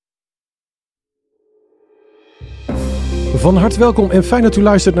Van harte welkom en fijn dat u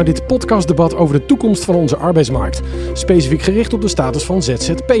luistert naar dit podcastdebat over de toekomst van onze arbeidsmarkt. Specifiek gericht op de status van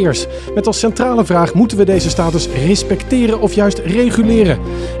ZZP'ers. Met als centrale vraag: moeten we deze status respecteren of juist reguleren?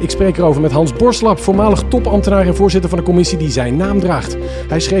 Ik spreek erover met Hans Borslap, voormalig topambtenaar en voorzitter van de commissie die zijn naam draagt.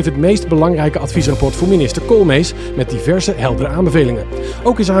 Hij schreef het meest belangrijke adviesrapport voor minister Koolmees met diverse heldere aanbevelingen.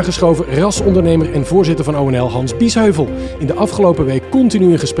 Ook is aangeschoven rasondernemer en voorzitter van ONL Hans Biesheuvel. In de afgelopen week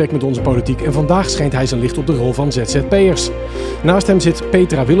continu in gesprek met onze politiek en vandaag schijnt hij zijn licht op de rol van ZZP'ers. Naast hem zit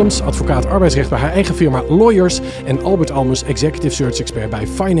Petra Willems, advocaat arbeidsrecht bij haar eigen firma Lawyers en Albert Almers, executive search expert bij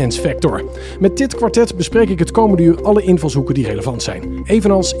Finance Factor. Met dit kwartet bespreek ik het komende uur alle invalshoeken die relevant zijn.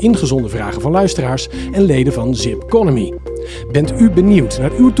 Evenals ingezonden vragen van luisteraars en leden van Zipconomy. Bent u benieuwd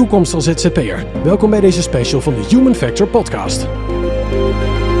naar uw toekomst als ZZP'er? Welkom bij deze special van de Human Factor podcast.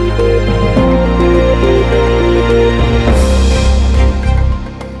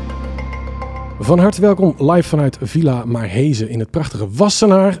 Van harte welkom live vanuit Villa Maarhezen in het prachtige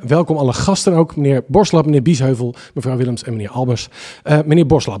Wassenaar. Welkom alle gasten ook, meneer Borslap, meneer Biesheuvel, mevrouw Willems en meneer Albers. Meneer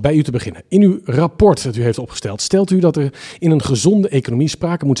Borslap, bij u te beginnen. In uw rapport dat u heeft opgesteld, stelt u dat er in een gezonde economie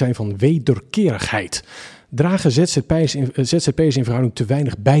sprake moet zijn van wederkerigheid. Dragen ZZP'ers in verhouding te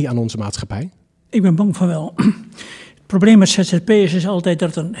weinig bij aan onze maatschappij? Ik ben bang van wel. Het probleem met ZZP'ers is altijd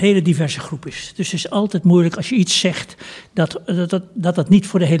dat het een hele diverse groep is. Dus het is altijd moeilijk als je iets zegt dat niet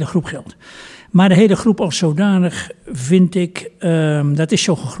voor de hele groep geldt. Maar de hele groep als zodanig vind ik, dat is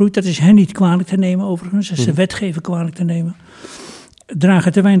zo gegroeid. Dat is hen niet kwalijk te nemen overigens. Dat is de wetgever kwalijk te nemen.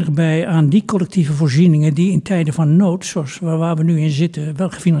 Dragen te weinig bij aan die collectieve voorzieningen die in tijden van nood, zoals waar we nu in zitten, wel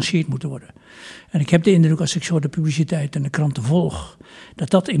gefinancierd moeten worden. En ik heb de indruk, als ik zo de publiciteit en de kranten volg,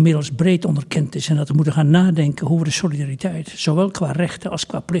 dat inmiddels breed onderkend is. En dat we moeten gaan nadenken hoe we de solidariteit, zowel qua rechten als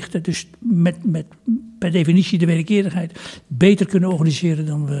qua plichten, dus met per definitie de wederkerigheid, beter kunnen organiseren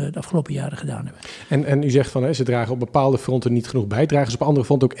dan we de afgelopen jaren gedaan hebben. En u zegt van ze dragen op bepaalde fronten niet genoeg bij. Dragen ze op andere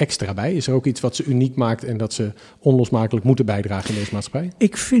fronten ook extra bij? Is er ook iets wat ze uniek maakt en dat ze onlosmakelijk moeten bijdragen in deze maatschappij?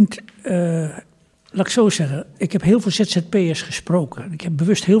 Ik vind, laat ik zo zeggen, ik heb heel veel ZZP'ers gesproken. Ik heb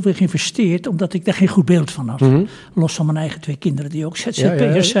bewust heel veel geïnvesteerd, omdat ik daar geen goed beeld van had. Mm-hmm. Los van mijn eigen 2 kinderen die ook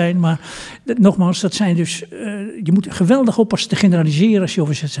ZZP'ers zijn. Maar nogmaals, dat zijn dus, je moet geweldig oppassen te generaliseren als je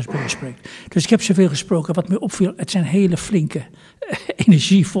over ZZP'ers spreekt. Dus ik heb zoveel gesproken. Wat me opviel, het zijn hele flinke,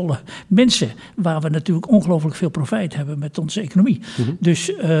 energievolle mensen, waar we natuurlijk ongelooflijk veel profijt hebben met onze economie. Mm-hmm. Dus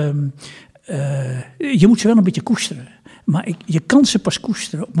je moet ze wel een beetje koesteren. Maar je kan ze pas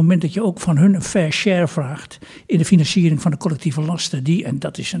koesteren op het moment dat je ook van hun een fair share vraagt in de financiering van de collectieve lasten. En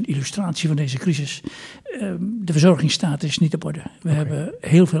dat is een illustratie van deze crisis, de verzorgingsstaat is niet op orde. We hebben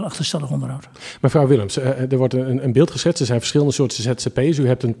heel veel achterstallig onderhoud. Mevrouw Willems, er wordt een beeld geschetst. Er zijn verschillende soorten ZZP'ers. U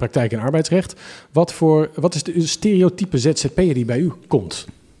hebt een praktijk in arbeidsrecht. Wat is de stereotype ZZP'er die bij u komt?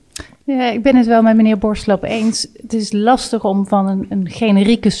 Ja, ik ben het wel met meneer Borslap eens. Het is lastig om van een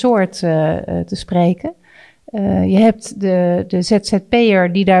generieke soort te spreken. Je hebt de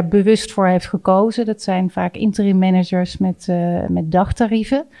ZZP'er die daar bewust voor heeft gekozen. Dat zijn vaak interim managers met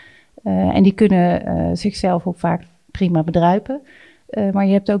dagtarieven. En die kunnen zichzelf ook vaak prima bedruipen. Maar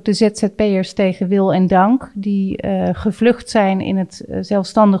je hebt ook de ZZP'ers tegen wil en dank, die gevlucht zijn in het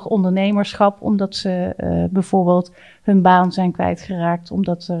zelfstandig ondernemerschap, omdat ze bijvoorbeeld hun baan zijn kwijtgeraakt,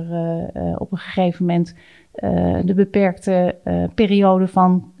 omdat er op een gegeven moment de beperkte periode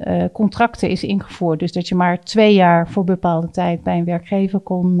van contracten is ingevoerd. Dus dat je maar 2 jaar voor bepaalde tijd bij een werkgever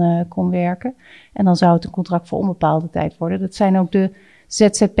kon werken. En dan zou het een contract voor onbepaalde tijd worden. Dat zijn ook de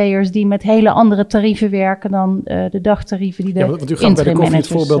ZZP'ers die met hele andere tarieven werken dan de dagtarieven die de interim managers... Want u gaat bij de koffie het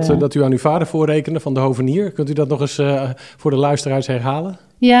voorbeeld dat u aan uw vader voorrekende van de hovenier. Kunt u dat nog eens voor de luisteraars herhalen?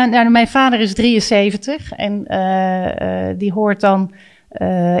 Ja, nou, mijn vader is 73 en die hoort dan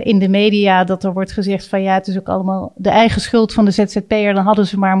in de media dat er wordt gezegd van ja, het is ook allemaal de eigen schuld van de ZZP'er. Dan hadden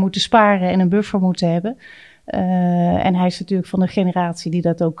ze maar moeten sparen en een buffer moeten hebben. En hij is natuurlijk van de generatie die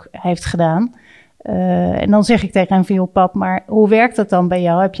dat ook heeft gedaan. En dan zeg ik tegen hem van, joh pap, maar hoe werkt dat dan bij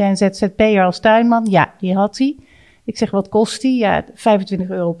jou? Heb jij een ZZP'er als tuinman? Ja, die had hij. Ik zeg, wat kost die? Ja,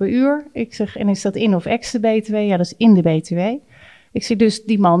 €25 per uur. Ik zeg, en is dat in of ex de BTW? Ja, dat is in de BTW. Ik zeg, dus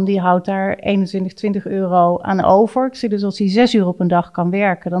die man die houdt daar 21, €20 aan over. Ik zeg, dus als hij 6 uur op een dag kan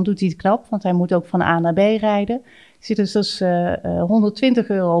werken, dan doet hij het knap, want hij moet ook van A naar B rijden. Ik zeg, dus dat is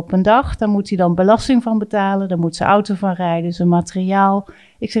 €120 op een dag. Daar moet hij dan belasting van betalen. Daar moet zijn auto van rijden, zijn materiaal.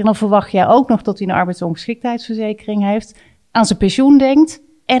 Ik zeg, dan verwacht jij ook nog dat hij een arbeidsongeschiktheidsverzekering heeft, aan zijn pensioen denkt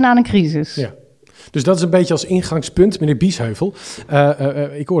en aan een crisis. Ja. Dus dat is een beetje als ingangspunt, meneer Biesheuvel.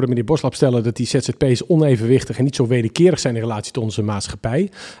 Ik hoorde meneer Borslap stellen dat die ZZP's onevenwichtig en niet zo wederkerig zijn in relatie tot onze maatschappij.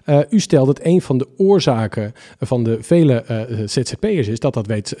 U stelt dat een van de oorzaken van de vele ZZP'ers is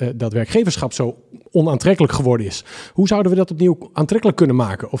dat werkgeverschap zo onaantrekkelijk geworden is. Hoe zouden we dat opnieuw aantrekkelijk kunnen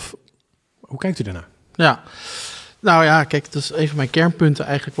maken? Of hoe kijkt u daarnaar? Ja, nou ja, kijk, dat is een van mijn kernpunten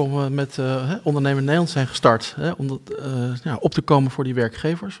eigenlijk waarom we met Ondernemen Nederland zijn gestart. Om op te komen voor die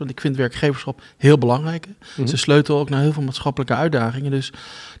werkgevers. Want ik vind werkgeverschap heel belangrijk. Mm-hmm. Ze sleutelen ook naar heel veel maatschappelijke uitdagingen. Dus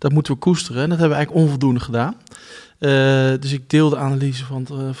dat moeten we koesteren. En dat hebben we eigenlijk onvoldoende gedaan. Dus ik deel de analyse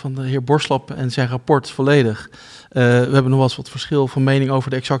van de heer Borslap en zijn rapport volledig. We hebben nog wel eens wat verschil van mening over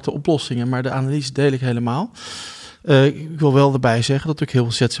de exacte oplossingen. Maar de analyse deel ik helemaal. Ik wil wel erbij zeggen dat natuurlijk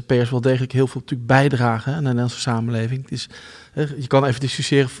heel veel ZZP'ers wel degelijk heel veel natuurlijk bijdragen aan de Nederlandse samenleving. Dus, je kan even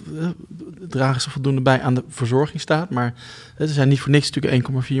discussiëren, dragen ze voldoende bij aan de verzorgingsstaat, maar er zijn niet voor niks natuurlijk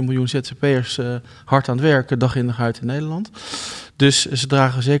 1,4 miljoen ZZP'ers hard aan het werken, dag in dag uit in Nederland. Dus ze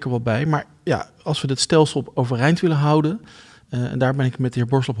dragen zeker wel bij. Maar ja, als we dit stelsel overeind willen houden, en daar ben ik met de heer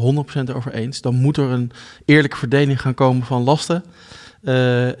Borslap 100% over eens, dan moet er een eerlijke verdeling gaan komen van lasten.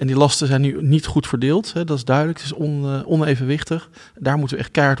 En die lasten zijn nu niet goed verdeeld. Hè, dat is duidelijk. Het is onevenwichtig. Daar moeten we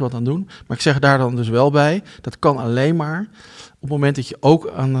echt keihard wat aan doen. Maar ik zeg daar dan dus wel bij, dat kan alleen maar op het moment dat je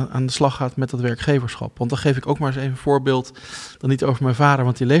ook aan de slag gaat met dat werkgeverschap. Want dan geef ik ook maar eens even een voorbeeld, dan niet over mijn vader,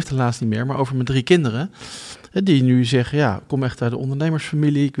 want die leeft helaas niet meer, maar over mijn 3 kinderen. Die nu zeggen, ja, ik kom echt uit de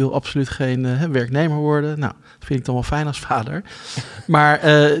ondernemersfamilie, ik wil absoluut geen werknemer worden. Nou, dat vind ik dan wel fijn als vader. Maar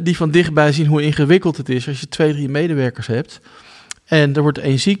die van dichtbij zien hoe ingewikkeld het is als je 2, 3 medewerkers hebt. En er wordt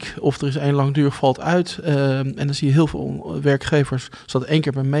 1 ziek of er is 1 langdurig valt uit. En dan zie je heel veel werkgevers, ze dat 1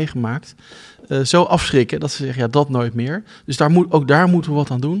 keer bij meegemaakt, zo afschrikken dat ze zeggen, ja, dat nooit meer. Dus daar moeten we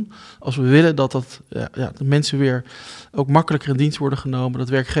wat aan doen. Als we willen dat de mensen weer ook makkelijker in dienst worden genomen. Dat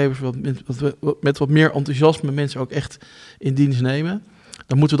werkgevers met wat meer enthousiasme mensen ook echt in dienst nemen.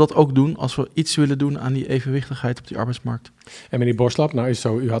 Dan moeten we dat ook doen als we iets willen doen aan die evenwichtigheid op die arbeidsmarkt. En meneer Borslap, nou is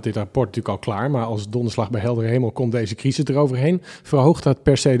zo, u had dit rapport natuurlijk al klaar, maar als donderslag bij heldere hemel komt deze crisis eroverheen. Verhoogt dat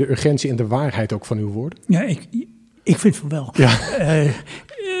per se de urgentie en de waarheid ook van uw woorden? Ja, ik vind van wel. Ja.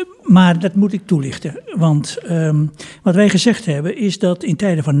 Maar dat moet ik toelichten. Want wat wij gezegd hebben is dat in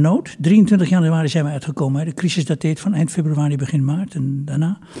tijden van nood, 23 januari zijn we uitgekomen. De crisis dateert van eind februari, begin maart en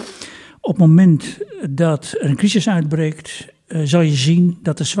daarna. Op het moment dat er een crisis uitbreekt, zal je zien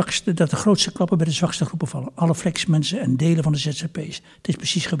dat de grootste klappen bij de zwakste groepen vallen. Alle flexmensen en delen van de ZZP's. Het is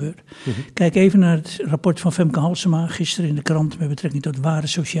precies gebeurd. Mm-hmm. Kijk even naar het rapport van Femke Halsema gisteren in de krant met betrekking tot ware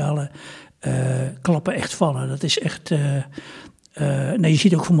sociale klappen echt vallen. Dat is echt. Je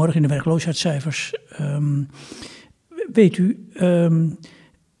ziet ook vanmorgen in de werkloosheidscijfers. Weet u,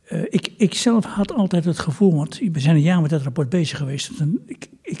 ik zelf had altijd het gevoel, want we zijn een jaar met dat rapport bezig geweest.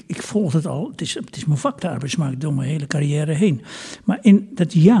 Ik volg het al, het is mijn vak, de arbeidsmarkt, door mijn hele carrière heen. Maar in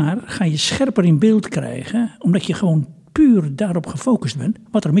dat jaar ga je scherper in beeld krijgen, omdat je gewoon puur daarop gefocust bent,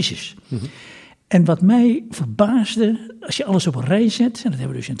 wat er mis is. Mm-hmm. En wat mij verbaasde, als je alles op een rij zet, en dat hebben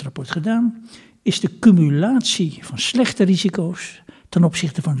we dus in het rapport gedaan, is de cumulatie van slechte risico's ten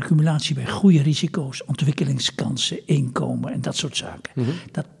opzichte van de cumulatie bij goede risico's, ontwikkelingskansen, inkomen en dat soort zaken. Mm-hmm.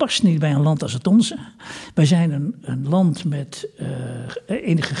 Dat past niet bij een land als het onze. Wij zijn een land met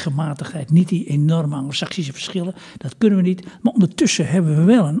enige gematigdheid, niet die enorme anglo-saxische verschillen. Dat kunnen we niet. Maar ondertussen hebben we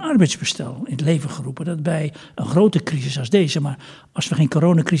wel een arbeidsbestel in het leven geroepen, dat bij een grote crisis als deze, maar als we geen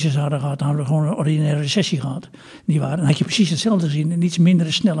coronacrisis hadden gehad, dan hadden we gewoon een ordinaire recessie gehad. Dan had je precies hetzelfde gezien, in iets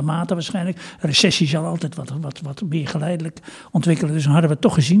mindere snelle mate waarschijnlijk. Een recessie zal altijd wat meer geleidelijk ontwikkelen. Dus dan hadden we het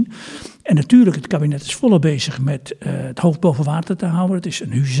toch gezien. En natuurlijk, het kabinet is volop bezig met het hoofd boven water te houden. Het is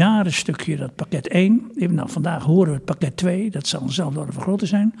een huzarenstukje, dat pakket 1. Nou, vandaag horen we het pakket 2. Dat zal zelf door de vergroten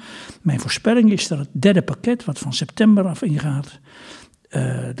zijn. Mijn voorspelling is dat het 3e pakket, wat van september af ingaat,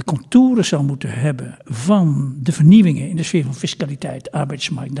 de contouren zou moeten hebben van de vernieuwingen in de sfeer van fiscaliteit,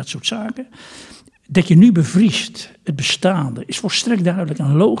 arbeidsmarkt, dat soort zaken. Dat je nu bevriest het bestaande is volstrekt duidelijk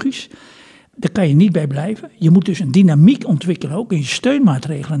en logisch. Daar kan je niet bij blijven. Je moet dus een dynamiek ontwikkelen, ook in je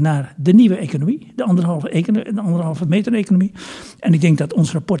steunmaatregelen naar de nieuwe economie, de 1,5 meter economie. En ik denk dat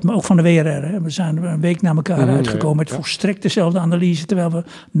ons rapport, maar ook van de WRR, we zijn een week na elkaar uitgekomen met volstrekt dezelfde analyse, terwijl we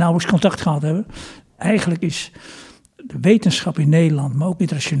nauwelijks contact gehad hebben. Eigenlijk is de wetenschap in Nederland, maar ook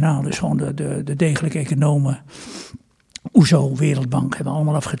internationaal, dus gewoon de degelijke economen, OESO, Wereldbank, hebben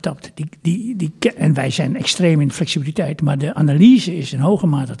allemaal afgetapt. En wij zijn extreem in flexibiliteit, maar de analyse is in hoge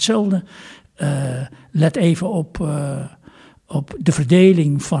mate hetzelfde. Let even op de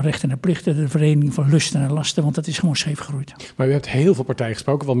verdeling van rechten en plichten, de verdeling van lusten en lasten, want dat is gewoon scheef gegroeid. Maar u hebt heel veel partijen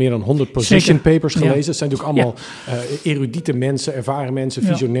gesproken, wel meer dan 100 position papers gelezen. Ja. Het zijn natuurlijk allemaal erudiete mensen, ervaren mensen,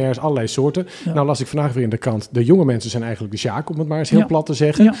 visionairs, allerlei soorten. Ja. Nou las ik vandaag weer in de krant, de jonge mensen zijn eigenlijk de Sjaak, om het maar eens heel plat te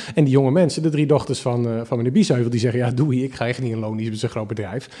zeggen. Ja. En die jonge mensen, de 3 dochters van meneer Biesheuvel, die zeggen, ja doei, ik ga echt niet in loondienst met zo'n groot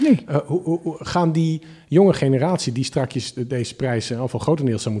bedrijf. Nee. Hoe gaan die jonge generatie, die strakjes deze prijzen al van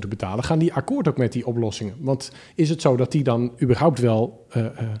grotendeels zou moeten betalen, gaan die akkoord ook met die oplossingen? Want is het zo dat die dan überhaupt wel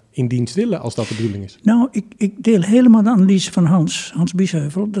in dienst willen, als dat de bedoeling is? Nou, ik deel helemaal de analyse van Hans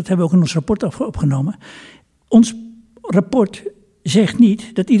Biesheuvel. Dat hebben we ook in ons rapport opgenomen. Ons rapport zegt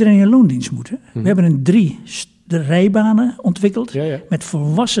niet dat iedereen in loondienst moet. Hè? We hebben 3 rijbanen ontwikkeld met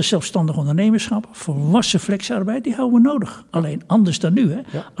volwassen zelfstandig ondernemerschap, volwassen flexarbeid, die houden we nodig. Alleen anders dan nu. Hè?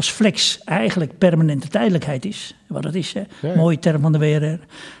 Ja. Als flex eigenlijk permanente tijdelijkheid is, wat dat is, hè? Mooie term van de WRR,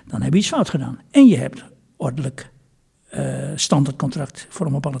 dan heb je iets fout gedaan. En je hebt ordelijk standaardcontract voor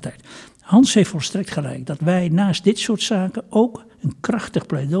hem op alle tijd. Hans heeft volstrekt gelijk dat wij naast dit soort zaken ook een krachtig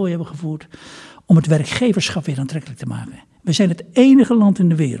pleidooi hebben gevoerd om het werkgeverschap weer aantrekkelijk te maken. We zijn het enige land in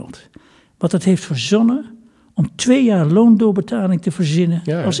de wereld wat het heeft verzonnen om 2 jaar loondoorbetaling te verzinnen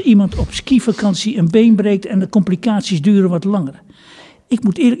als iemand op skivakantie een been breekt en de complicaties duren wat langer.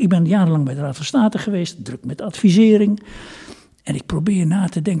 Ik ben jarenlang bij de Raad van State geweest, druk met advisering. En ik probeer na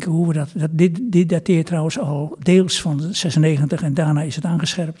te denken hoe we dit dateert trouwens al deels van 96 en daarna is het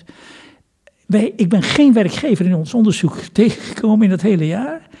aangescherpt. Ik ben geen werkgever in ons onderzoek tegengekomen in dat hele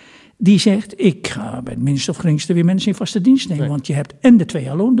jaar die zegt, ik ga bij het minste of geringste weer mensen in vaste dienst nemen. Nee. Want je hebt en de 2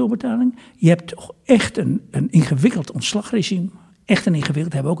 jaar loondoorbetaling, je hebt toch echt een ingewikkeld ontslagregime. Echt een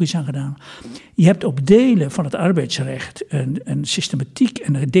ingewikkeld, daar hebben we ook iets aan gedaan. Je hebt op delen van het arbeidsrecht een systematiek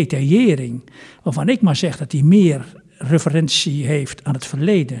en een detaillering, waarvan ik maar zeg dat die meer referentie heeft aan het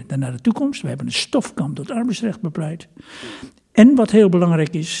verleden dan naar de toekomst. We hebben een stofkamp door het arbeidsrecht bepleit. En wat heel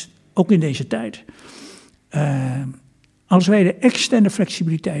belangrijk is, ook in deze tijd, als wij de externe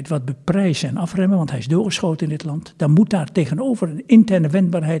flexibiliteit wat beprijzen en afremmen, want hij is doorgeschoten in dit land, dan moet daar tegenover een interne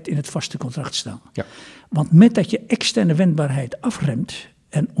wendbaarheid in het vaste contract staan. Ja. Want met dat je externe wendbaarheid afremt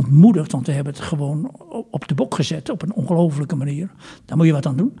en ontmoedigt, want we hebben het gewoon op de bok gezet op een ongelofelijke manier, daar moet je wat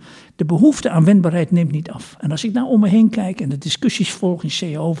aan doen. De behoefte aan wendbaarheid neemt niet af. En als ik nou om me heen kijk en de discussies volg in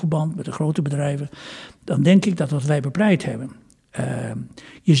cao-verband met de grote bedrijven, dan denk ik dat wat wij bepleit hebben.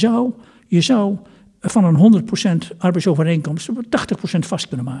 Je zou van een 100% arbeidsovereenkomst 80% vast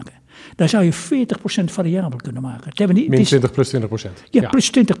kunnen maken. Daar zou je 40% variabel kunnen maken. Min 20 plus 20%. Ja, plus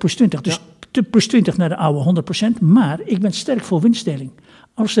 20 plus 20. Dus plus 20 naar de oude 100%. Maar ik ben sterk voor winstdeling.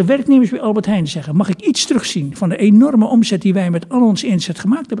 Als de werknemers bij Albert Heijn zeggen, mag ik iets terugzien van de enorme omzet die wij met al onze inzet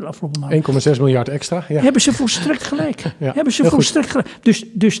gemaakt hebben de afgelopen maanden? 1,6 miljard extra. Ja. Hebben ze volstrekt gelijk.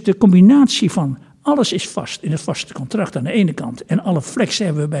 Dus de combinatie van alles is vast in het vaste contract aan de ene kant. En alle flex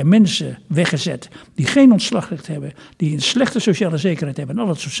hebben we bij mensen weggezet die geen ontslagrecht hebben, die een slechte sociale zekerheid hebben en al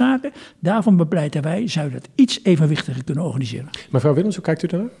dat soort zaken. Daarvan bepleiten wij, zou je dat iets evenwichtiger kunnen organiseren. Mevrouw Willems, hoe kijkt u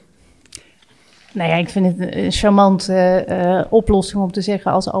daarnaar? Nou ja, ik vind het een charmante oplossing om te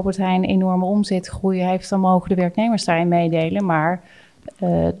zeggen, als Albert Heijn enorme omzetgroei heeft, dan mogen de werknemers daarin meedelen. Maar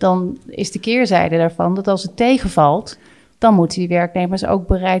dan is de keerzijde daarvan dat als het tegenvalt, dan moeten die werknemers ook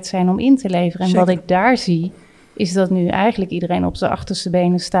bereid zijn om in te leveren. En Zeker. Wat ik daar zie, is dat nu eigenlijk iedereen op zijn achterste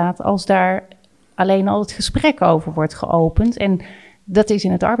benen staat als daar alleen al het gesprek over wordt geopend. En dat is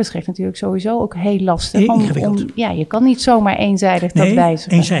in het arbeidsrecht natuurlijk sowieso ook heel lastig. Je kan niet zomaar eenzijdig dat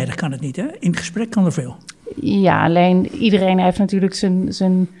wijzigen. Eenzijdig kan het niet, hè? In het gesprek kan er veel. Ja, alleen iedereen heeft natuurlijk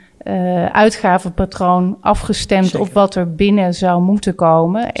zijn uitgavenpatroon afgestemd Zeker. Op wat er binnen zou moeten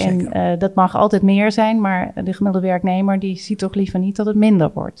komen. Zeker. En dat mag altijd meer zijn, maar de gemiddelde werknemer die ziet toch liever niet dat het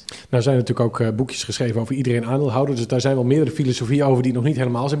minder wordt. Nou zijn er natuurlijk ook boekjes geschreven over iedereen aandeelhouder, dus daar zijn wel meerdere filosofieën over die nog niet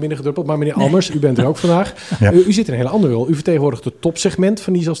helemaal zijn binnengedruppeld. Maar meneer Almers, u bent er ook vandaag. Ja. U zit in een hele andere rol. U vertegenwoordigt het topsegment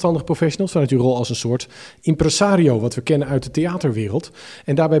van die zelfstandige professionals vanuit uw rol als een soort impresario, wat we kennen uit de theaterwereld.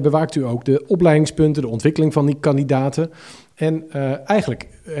 En daarbij bewaakt u ook de opleidingspunten, de ontwikkeling van die kandidaten. En eigenlijk,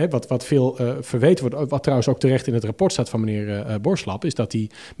 wat veel verweten wordt, wat trouwens ook terecht in het rapport staat van meneer Borslap, is dat die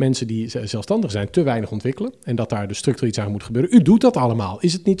mensen die zelfstandig zijn te weinig ontwikkelen en dat daar dus structureel iets aan moet gebeuren. U doet dat allemaal.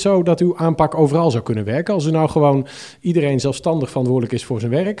 Is het niet zo dat uw aanpak overal zou kunnen werken? Als u nou gewoon iedereen zelfstandig verantwoordelijk is voor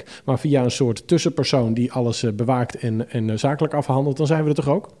zijn werk, maar via een soort tussenpersoon die alles bewaakt en zakelijk afhandelt, dan zijn we er toch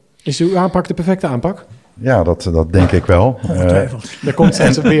ook? Is uw aanpak de perfecte aanpak? Ja, dat denk ik wel. Er komt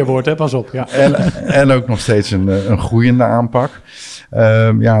steeds een weerwoord, hè? Pas op. Ja. En ook nog steeds een groeiende aanpak.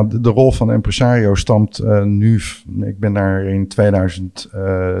 De rol van impresario stamt nu. Ik ben daar in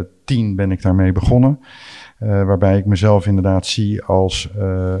 2010 ben ik daarmee begonnen. Waarbij ik mezelf inderdaad zie als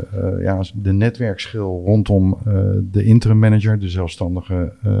de netwerkschil rondom de interim manager, de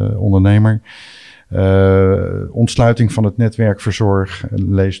zelfstandige ondernemer. Ontsluiting van het netwerkverzorg,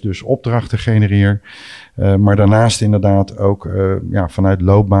 lees dus opdrachten genereer. Maar daarnaast inderdaad ook vanuit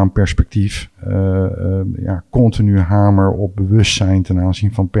loopbaanperspectief continu hamer op bewustzijn ten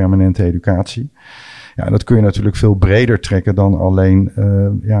aanzien van permanente educatie. Ja, dat kun je natuurlijk veel breder trekken dan alleen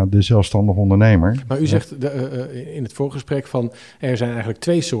de zelfstandig ondernemer. Maar u zegt in het voorgesprek van er zijn eigenlijk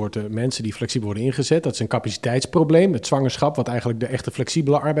 2 soorten mensen die flexibel worden ingezet. Dat is een capaciteitsprobleem, het zwangerschap, wat eigenlijk de echte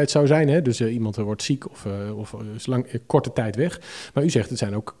flexibele arbeid zou zijn. Hè? Dus iemand wordt ziek of is korte tijd weg. Maar u zegt het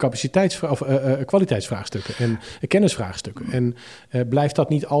zijn ook kwaliteitsvraagstukken en kennisvraagstukken. En blijft dat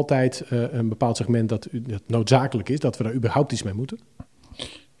niet altijd een bepaald segment dat noodzakelijk is, dat we daar überhaupt iets mee moeten?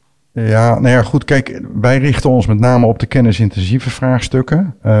 Ja, goed. Kijk, wij richten ons met name op de kennisintensieve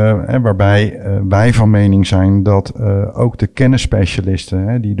vraagstukken. Waarbij wij van mening zijn dat ook de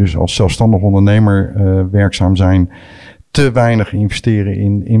kennisspecialisten, die dus als zelfstandig ondernemer werkzaam zijn, te weinig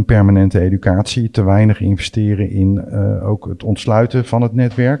investeren in permanente educatie. Te weinig investeren in ook het ontsluiten van het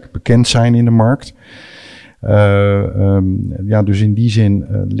netwerk. Bekend zijn in de markt. Dus in die zin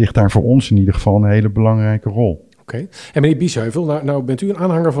ligt daar voor ons in ieder geval een hele belangrijke rol. Oké. En meneer Biesheuvel, nou bent u een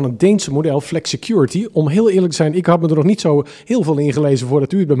aanhanger van het Deense model Flexicurity. Om heel eerlijk te zijn, ik had me er nog niet zo heel veel in gelezen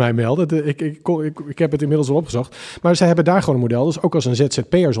voordat u het bij mij meldde. Ik heb het inmiddels al opgezocht. Maar zij hebben daar gewoon een model. Dus ook als een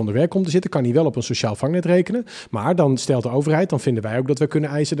ZZP'er zonder werk komt te zitten, kan hij wel op een sociaal vangnet rekenen. Maar dan stelt de overheid, dan vinden wij ook dat we kunnen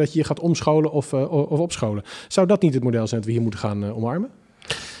eisen dat je je gaat omscholen of opscholen. Zou dat niet het model zijn dat we hier moeten gaan omarmen?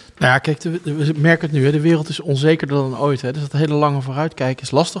 Nou ja, kijk, we merken het nu. Hè, de wereld is onzekerder dan ooit. Hè, dus dat hele lange vooruitkijken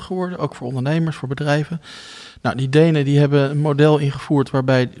is lastig geworden. Ook voor ondernemers, voor bedrijven. Nou, die Denen die hebben een model ingevoerd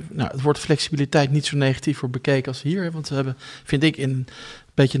waarbij het woord flexibiliteit niet zo negatief wordt bekeken als hier. Hè, want we hebben, vind ik, een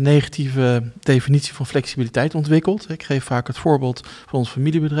beetje een negatieve definitie van flexibiliteit ontwikkeld. Ik geef vaak het voorbeeld van ons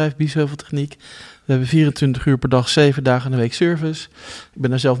familiebedrijf, Biesheuvel Techniek. We hebben 24 uur per dag, 7 dagen in de week service. Ik ben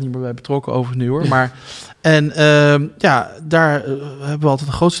daar zelf niet meer bij betrokken over nu hoor. Maar, daar hebben we altijd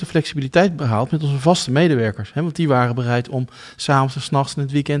de grootste flexibiliteit behaald met onze vaste medewerkers. Hè, want die waren bereid om 's avonds en 's nachts en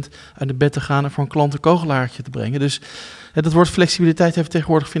het weekend uit de bed te gaan en voor een klant een kogelaartje te brengen. Dus dat woord flexibiliteit heeft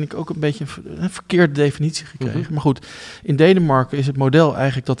tegenwoordig, vind ik, ook een beetje een verkeerde definitie gekregen. Mm-hmm. Maar goed, in Denemarken is het model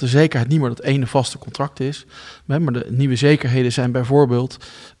eigenlijk dat de zekerheid niet meer dat ene vaste contract is. Maar de nieuwe zekerheden zijn bijvoorbeeld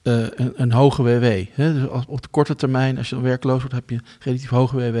een hoge WW. Hè? Dus op de korte termijn, als je dan werkloos wordt, heb je een relatief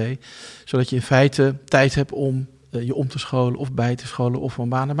hoge WW. Zodat je in feite tijd hebt om je om te scholen of bij te scholen of van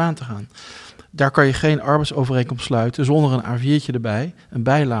baan naar baan te gaan. Daar kan je geen arbeidsovereenkomst sluiten zonder een A4'tje erbij, een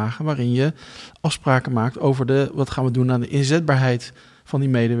bijlage waarin je afspraken maakt over wat gaan we doen aan de inzetbaarheid van die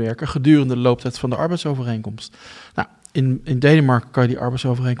medewerker gedurende de looptijd van de arbeidsovereenkomst. Nou, in Denemarken kan je die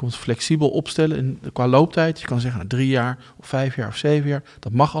arbeidsovereenkomst flexibel opstellen qua looptijd. Je kan zeggen 3 jaar of 5 jaar of 7 jaar,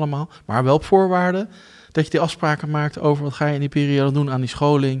 dat mag allemaal, maar wel op voorwaarde dat je die afspraken maakt over wat ga je in die periode doen aan die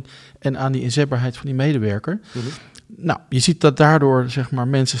scholing en aan die inzetbaarheid van die medewerker. Mm-hmm. Nou, je ziet dat daardoor zeg maar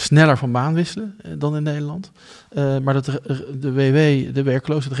mensen sneller van baan wisselen dan in Nederland. Maar dat de WW, de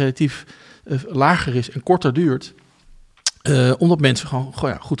werkloosheid, relatief lager is en korter duurt. Omdat mensen gewoon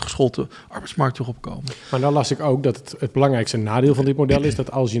goed geschoold de arbeidsmarkt weer opkomen. Maar nou las ik ook dat het belangrijkste nadeel van dit model is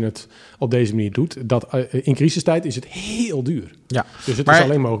dat als je het op deze manier doet, dat in crisistijd is het heel duur. Ja. Dus het is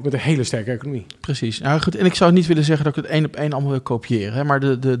alleen mogelijk met een hele sterke economie. Precies. Nou goed, en ik zou niet willen zeggen dat ik het 1 op 1 allemaal wil kopiëren. Hè, maar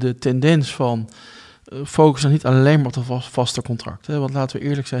de tendens van focus dan niet alleen maar op het vaste contract. Hè? Want laten we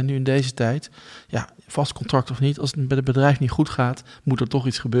eerlijk zijn, nu in deze tijd, vast contract of niet, als het bij het bedrijf niet goed gaat, moet er toch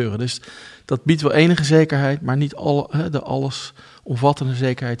iets gebeuren. Dus dat biedt wel enige zekerheid, maar niet de allesomvattende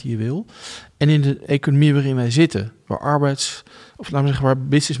zekerheid die je wil. En in de economie waarin wij zitten, waar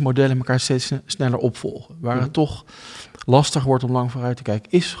businessmodellen elkaar steeds sneller opvolgen, waar het toch lastig wordt om lang vooruit te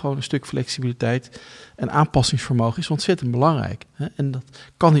kijken, is gewoon een stuk flexibiliteit en aanpassingsvermogen is ontzettend belangrijk. Hè? En dat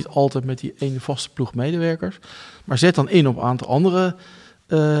kan niet altijd met die ene vaste ploeg medewerkers, maar zet dan in op een aantal andere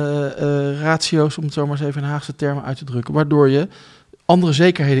ratio's, om het zo maar eens even in Haagse termen uit te drukken, waardoor je andere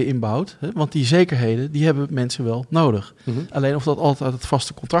zekerheden inbouwt. Hè? Want die zekerheden, die hebben mensen wel nodig. Mm-hmm. Alleen of dat altijd uit het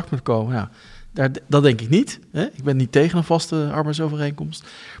vaste contract moet komen, dat denk ik niet. Hè? Ik ben niet tegen een vaste arbeidsovereenkomst,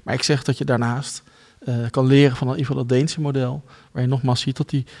 maar ik zeg dat je daarnaast kan leren van in ieder geval dat Deense model, waar je nogmaals ziet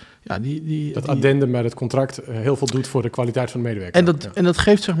dat dat addendum bij het contract heel veel doet voor de kwaliteit van de medewerker. En dat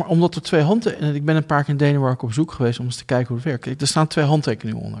geeft zeg maar, omdat er 2 handtekeningen, en ik ben een paar keer in Denemarken op bezoek geweest om eens te kijken hoe het werkt. Kijk, er staan 2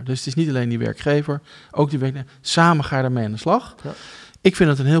 handtekeningen onder. Dus het is niet alleen die werkgever, ook die werknemer. Samen ga je daarmee aan de slag. Ja. Ik vind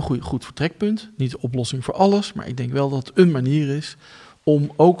het een heel goed vertrekpunt. Niet de oplossing voor alles, maar ik denk wel dat het een manier is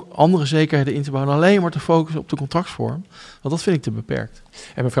om ook andere zekerheden in te bouwen, alleen maar te focussen op de contractsvorm. Want dat vind ik te beperkt.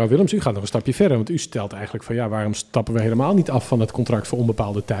 En mevrouw Willems, u gaat nog een stapje verder, want u stelt eigenlijk van waarom stappen we helemaal niet af van het contract voor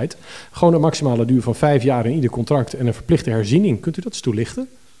onbepaalde tijd? Gewoon een maximale duur van 5 jaar in ieder contract en een verplichte herziening. Kunt u dat eens toelichten?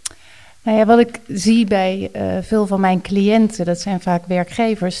 Nou ja, wat ik zie bij veel van mijn cliënten, dat zijn vaak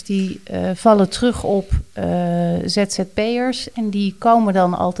werkgevers, die vallen terug op ZZP'ers en die komen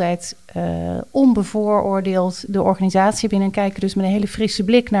dan altijd onbevooroordeeld de organisatie binnen en kijken dus met een hele frisse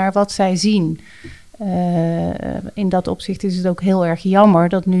blik naar wat zij zien. In dat opzicht is het ook heel erg jammer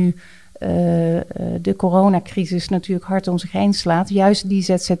dat nu de coronacrisis natuurlijk hard om zich heen slaat. Juist die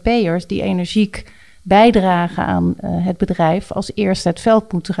ZZP'ers die energiek bijdragen aan het bedrijf als eerste het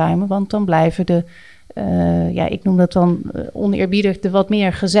veld moeten ruimen. Want dan blijven de, ik noem dat dan oneerbiedig, de wat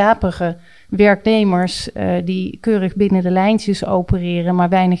meer gezapige werknemers die keurig binnen de lijntjes opereren, maar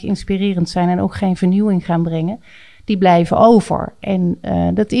weinig inspirerend zijn en ook geen vernieuwing gaan brengen, die blijven over. En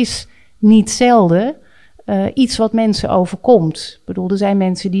dat is niet zelden iets wat mensen overkomt. Ik bedoel, er zijn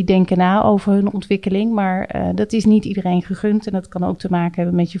mensen die denken na over hun ontwikkeling, maar dat is niet iedereen gegund. En dat kan ook te maken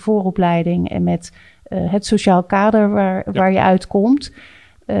hebben met je vooropleiding en met het sociaal kader waar je uitkomt.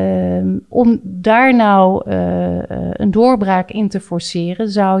 Om daar nou een doorbraak in te forceren,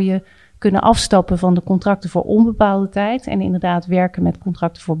 zou je kunnen afstappen van de contracten voor onbepaalde tijd en inderdaad werken met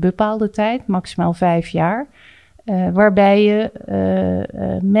contracten voor bepaalde tijd, maximaal 5 jaar. Waarbij je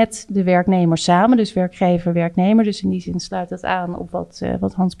met de werknemer samen, dus werkgever, werknemer, dus in die zin sluit dat aan op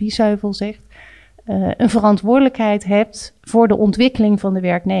wat Hans Biesheuvel zegt, een verantwoordelijkheid hebt voor de ontwikkeling van de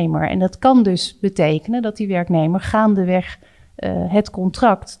werknemer. En dat kan dus betekenen dat die werknemer gaandeweg het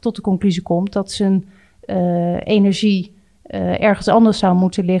contract tot de conclusie komt dat zijn energie ergens anders zou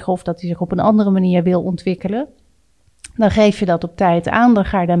moeten liggen of dat hij zich op een andere manier wil ontwikkelen. Dan geef je dat op tijd aan, dan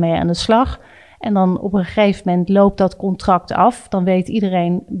ga je daarmee aan de slag. En dan op een gegeven moment loopt dat contract af. Dan weet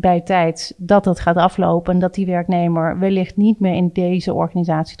iedereen bij tijd dat het gaat aflopen en dat die werknemer wellicht niet meer in deze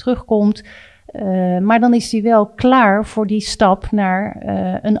organisatie terugkomt. Maar dan is hij wel klaar voor die stap naar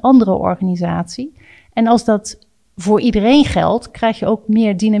een andere organisatie. En als dat voor iedereen geldt, krijg je ook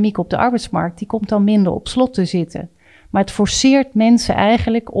meer dynamiek op de arbeidsmarkt. Die komt dan minder op slot te zitten. Maar het forceert mensen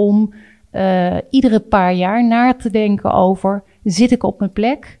eigenlijk om iedere paar jaar na te denken over, zit ik op mijn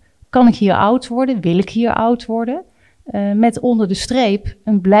plek? Kan ik hier oud worden? Wil ik hier oud worden? Met onder de streep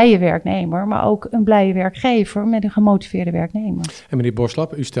een blije werknemer, maar ook een blije werkgever met een gemotiveerde werknemer. En meneer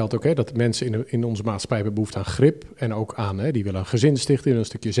Borslap, u stelt ook dat mensen in onze maatschappij hebben behoefte aan grip en ook aan, die willen een gezin stichten en een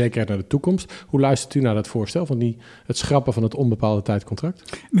stukje zekerheid naar de toekomst. Hoe luistert u naar dat voorstel van het schrappen van het onbepaalde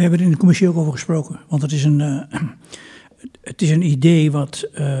tijdcontract? We hebben er in de commissie ook over gesproken, want het is een idee wat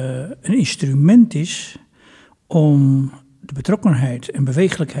een instrument is om de betrokkenheid en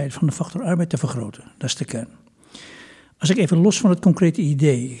bewegelijkheid van de factor arbeid te vergroten. Dat is de kern. Als ik even los van het concrete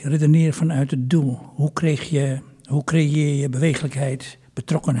idee redeneer vanuit het doel, hoe creëer je bewegelijkheid,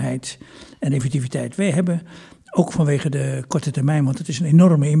 betrokkenheid en effectiviteit? Wij hebben ook vanwege de korte termijn, want het is een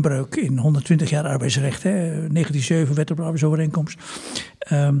enorme inbreuk in 120 jaar arbeidsrecht, 1907 wet op de arbeidsovereenkomst.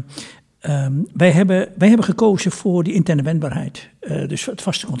 Wij hebben gekozen voor die interne wendbaarheid. Dus het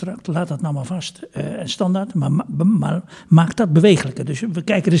vaste contract, laat dat nou maar vast en standaard, maar maak dat bewegelijker. Dus we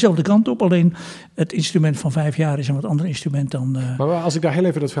kijken dezelfde kant op, alleen het instrument van 5 jaar is een wat ander instrument dan... Maar als ik daar heel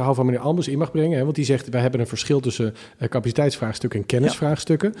even het verhaal van meneer Albers in mag brengen, want die zegt, wij hebben een verschil tussen capaciteitsvraagstukken en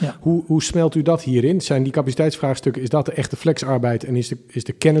kennisvraagstukken. Ja. Hoe smelt u dat hierin? Zijn die capaciteitsvraagstukken, is dat de echte flexarbeid en is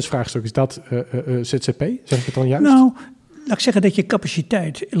de kennisvraagstuk, is dat ZZP? Zeg ik het dan juist? Nou, laat ik zeggen dat je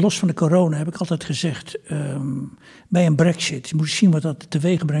capaciteit, los van de corona heb ik altijd gezegd, bij een Brexit, je moet zien wat dat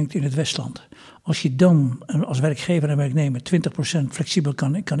teweeg brengt in het Westland. Als je dan als werkgever en werknemer 20% flexibel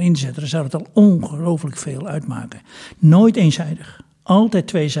kan inzetten, dan zou het al ongelooflijk veel uitmaken. Nooit eenzijdig, altijd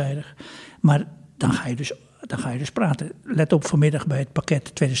tweezijdig, maar dan ga je dus praten. Let op vanmiddag bij het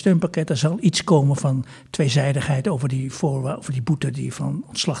pakket, tweede steunpakket. Er zal iets komen van tweezijdigheid over die boete die van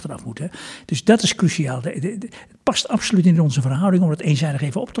ontslag eraf moet. Hè. Dus dat is cruciaal. Het past absoluut in onze verhouding om het eenzijdig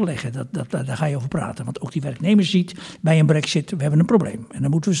even op te leggen. Daar ga je over praten. Want ook die werknemer ziet bij een Brexit, we hebben een probleem. En daar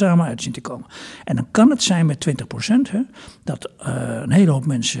moeten we samen uit zien te komen. En dan kan het zijn met 20%, dat een hele hoop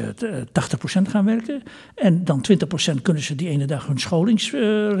mensen 80% gaan werken. En dan 20% kunnen ze die ene dag hun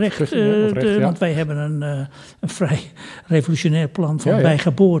scholingsrecht. Want wij hebben een vrij revolutionair plan van bij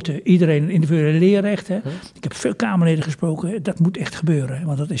geboorte. Iedereen een individuele leerrecht. Hè. Ik heb veel Kamerleden gesproken. Dat moet echt gebeuren. Hè,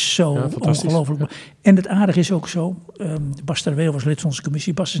 want dat is zo ongelooflijk. Ja. En het aardige is ook zo. Bas ter Weel was lid van onze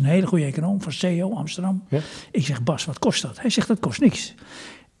commissie. Bas is een hele goede econoom van CEO Amsterdam. Ja. Ik zeg, Bas, wat kost dat? Hij zegt, dat kost niks.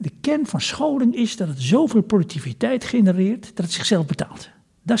 De kern van scholing is dat het zoveel productiviteit genereert dat het zichzelf betaalt.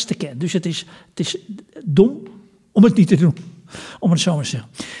 Dat is de kern. Dus het is dom om het niet te doen. om het zo maar te zeggen.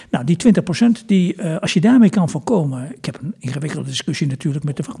 Nou, die 20%, als je daarmee kan voorkomen... Ik heb een ingewikkelde discussie natuurlijk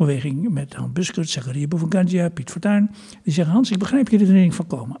met de vakbeweging... met Hans Buskert, Zachariah Bouvengandia, Piet Fortuyn. Die zeggen, Hans, ik begrijp je redenering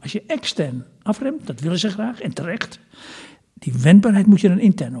voorkomen. Als je extern afremt, dat willen ze graag en terecht... Die wendbaarheid moet je dan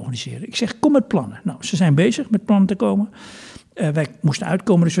intern organiseren. Ik zeg, kom met plannen. Nou, ze zijn bezig met plannen te komen. Wij moesten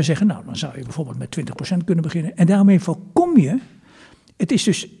uitkomen, dus we zeggen... nou, dan zou je bijvoorbeeld met 20% kunnen beginnen. En daarmee voorkom je... Het is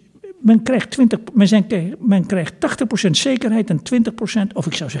dus... Men krijgt 80% zekerheid en 20%... of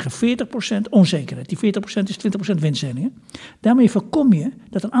ik zou zeggen 40% onzekerheid. Die 40% is 20% winststellingen. Daarmee voorkom je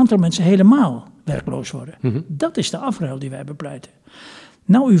dat een aantal mensen helemaal werkloos worden. Mm-hmm. Dat is de afruil die wij bepleiten.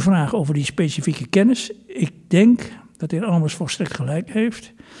 Nou, uw vraag over die specifieke kennis. Ik denk... dat de heer Almers volstrekt gelijk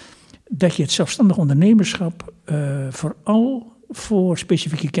heeft, dat je het zelfstandig ondernemerschap vooral voor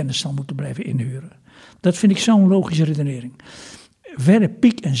specifieke kennis zal moeten blijven inhuren. Dat vind ik zo'n logische redenering. Verder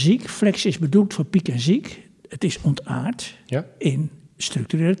piek en ziek, flex is bedoeld voor piek en ziek, het is ontaard in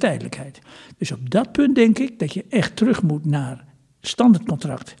structurele tijdelijkheid. Dus op dat punt denk ik dat je echt terug moet naar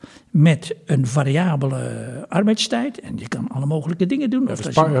standaardcontract met een variabele arbeidstijd. En je kan alle mogelijke dingen doen. Ja,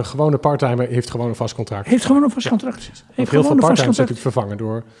 dus een gewone parttimer heeft gewoon een vast contract. Heeft gewoon een vast contract. Ja, heeft heel veel parttimers natuurlijk vervangen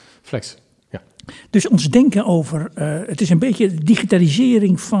door flex. Ja. Dus ons denken over, het is een beetje de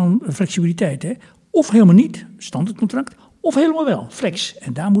digitalisering van flexibiliteit. Hè? Of helemaal niet, standaardcontract, of helemaal wel, flex.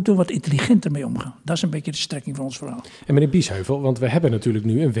 En daar moeten we wat intelligenter mee omgaan. Dat is een beetje de strekking van ons verhaal. En meneer Biesheuvel, want we hebben natuurlijk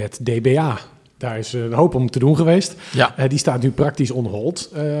nu een wet DBA. Daar is een hoop om te doen geweest. Ja. Die staat nu praktisch on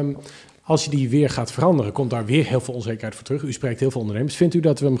hold. Als je die weer gaat veranderen, komt daar weer heel veel onzekerheid voor terug. U spreekt heel veel ondernemers. Vindt u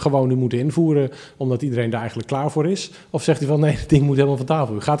dat we hem gewoon nu moeten invoeren, omdat iedereen daar eigenlijk klaar voor is? Of zegt u van nee, het ding moet helemaal van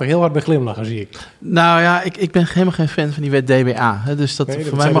tafel? U gaat er heel hard bij glimlachen, zie ik. Nou ja, ik ben helemaal geen fan van die wet DBA. Hè, dus dat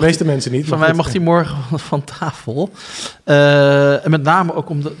voor mij mag de meeste mensen niet. Voor mij mag die morgen van tafel. En met name ook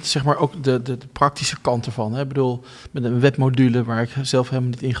om zeg maar ook de praktische kant ervan. Hè. Ik bedoel, met een wetmodule waar ik zelf helemaal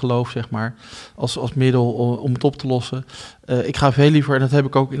niet in geloof, zeg maar, als middel om het op te lossen. Ik ga veel liever, en dat heb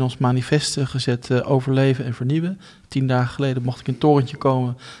ik ook in ons manifest gezet, overleven en vernieuwen. 10 dagen geleden mocht ik in het torentje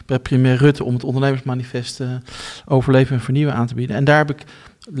komen bij premier Rutte om het ondernemersmanifest overleven en vernieuwen aan te bieden. En daar heb ik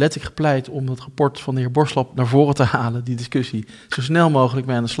letterlijk gepleit om het rapport van de heer Borslap naar voren te halen, die discussie, zo snel mogelijk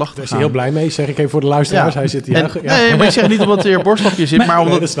mee aan de slag te gaan. Daar is hij heel blij mee, zeg ik even voor de luisteraars. Ja. Hij zit hier. Nee, maar ik zeg niet omdat de heer Borslap hier zit, maar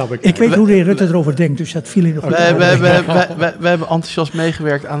omdat... Nee, dat snap ik. Ik weet hoe de heer Rutte erover denkt, dus dat viel in de goede. We hebben enthousiast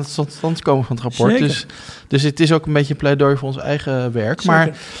meegewerkt aan het tot stand komen van het rapport. Dus het is ook een beetje een pleidooi voor ons eigen werk.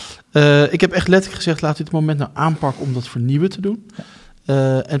 Zeker. Maar ik heb echt letterlijk gezegd, laat u het moment nou aanpakken om dat vernieuwen te doen.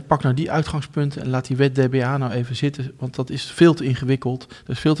 En pak nou die uitgangspunten en laat die wet DBA nou even zitten, want dat is veel te ingewikkeld.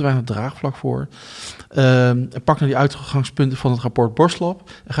 Er is veel te weinig draagvlak voor. En pak nou die uitgangspunten van het rapport Borslap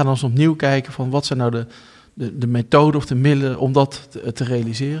en ga dan eens opnieuw kijken van wat zijn nou de methode of de middelen om dat te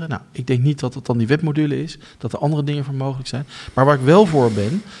realiseren. Nou, ik denk niet dat het dan die wetmodule is, dat er andere dingen voor mogelijk zijn. Maar waar ik wel voor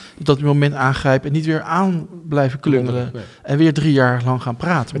ben, is dat u het moment aangrijpt en niet weer aan blijven klungelen en weer 3 jaar lang gaan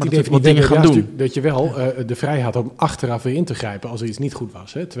praten. Maar dat we wat dingen gaan doen. Dat je wel de vrijheid had om achteraf weer in te grijpen als er iets niet goed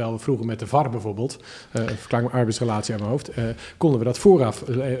was. Hè? Terwijl we vroeger met de VAR bijvoorbeeld, verklaar mijn arbeidsrelatie aan mijn hoofd, konden we dat vooraf.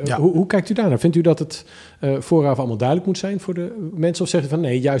 Hoe kijkt u daarnaar? Vindt u dat het vooraf allemaal duidelijk moet zijn voor de mensen? Of zegt u van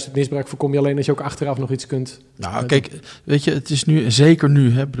nee, juist het misbruik voorkom je alleen als je ook achteraf nog iets kunt... Nou, kijk, weet je, het is nu, zeker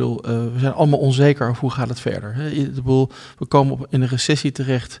nu, hè, bedoel, we zijn allemaal onzeker over hoe gaat het verder. Hè. We komen in een recessie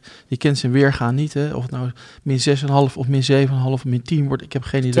terecht, je kent zijn weergaan niet, hè, of het nou min 6,5 of min 7,5 of min 10 wordt, ik heb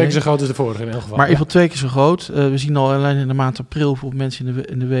geen idee. 2 keer zo groot als de vorige in elk geval. Maar in ieder geval 2 keer zo groot. We zien al alleen in de maand april hoeveel mensen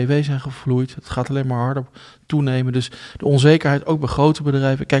in de WW zijn gevloeid. Het gaat alleen maar harder toenemen. Dus de onzekerheid, ook bij grote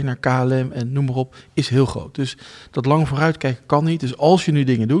bedrijven, kijk naar KLM en noem maar op, is heel groot. Dus dat lang vooruitkijken kan niet. Dus als je nu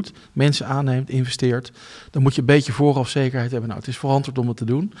dingen doet, mensen aanneemt, investeert, dan moet je een beetje vooraf zekerheid hebben. Nou, het is verantwoord om het te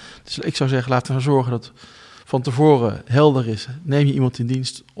doen. Dus ik zou zeggen, laten we zorgen dat van tevoren helder is. Neem je iemand in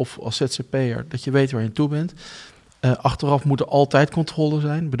dienst of als ZZP'er, dat je weet waar je aan toe bent. Achteraf moet er altijd controle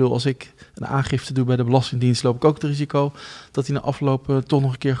zijn. Ik bedoel, als ik een aangifte doe bij de Belastingdienst, loop ik ook het risico dat die na afloop toch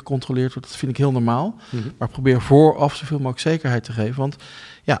nog een keer gecontroleerd wordt. Dat vind ik heel normaal. Mm-hmm. Maar probeer vooraf zoveel mogelijk zekerheid te geven. Want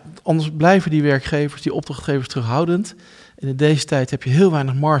ja, anders blijven die werkgevers, die opdrachtgevers terughoudend. En in deze tijd heb je heel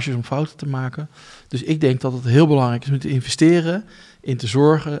weinig marges om fouten te maken. Dus ik denk dat het heel belangrijk is om te investeren, in te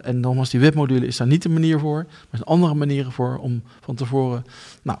zorgen. En nogmaals, die webmodule is daar niet de manier voor. Maar er zijn andere manieren voor om van tevoren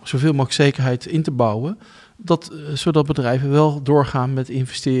zoveel mogelijk zekerheid in te bouwen. Zodat bedrijven wel doorgaan met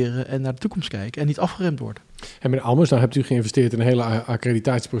investeren en naar de toekomst kijken en niet afgeremd worden. En meneer Almers, nou hebt u geïnvesteerd in een hele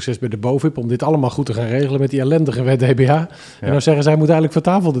accreditatieproces bij de BOVIP om dit allemaal goed te gaan regelen met die ellendige wet DBA. Ja. En nou zeggen zij moet eigenlijk van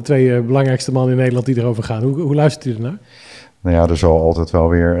tafel, de 2 belangrijkste mannen in Nederland die erover gaan. Hoe luistert u ernaar? Nou ja, er zal altijd wel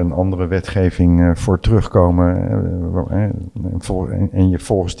weer een andere wetgeving voor terugkomen. En je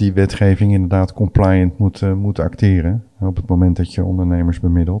volgens die wetgeving inderdaad compliant moet acteren. Op het moment dat je ondernemers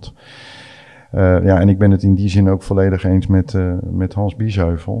bemiddelt. En ik ben het in die zin ook volledig eens met Hans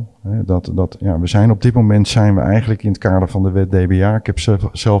Biesheuvel. We zijn op dit moment eigenlijk in het kader van de wet DBA. Ik heb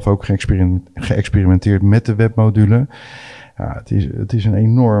zelf ook geëxperimenteerd met de webmodule. Ja, het is een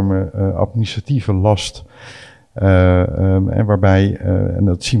enorme administratieve last. En waarbij, en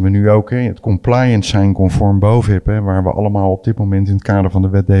dat zien we nu ook, het compliance zijn conform BOVIP, waar we allemaal op dit moment in het kader van de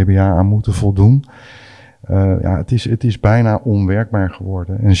wet DBA aan moeten voldoen. Het is bijna onwerkbaar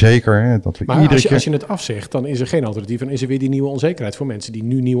geworden. En zeker dat we maar iedere keer... als je het afzegt, dan is er geen alternatief. Dan is er weer die nieuwe onzekerheid voor mensen die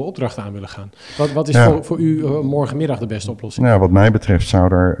nu nieuwe opdrachten aan willen gaan. Wat is voor u morgenmiddag de beste oplossing? Nou, wat mij betreft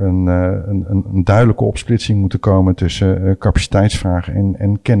zou er een duidelijke opsplitsing moeten komen tussen capaciteitsvragen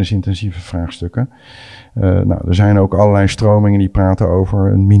en kennisintensieve vraagstukken. Er zijn ook allerlei stromingen die praten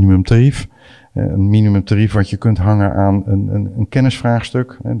over een minimumtarief. Een minimumtarief wat je kunt hangen aan een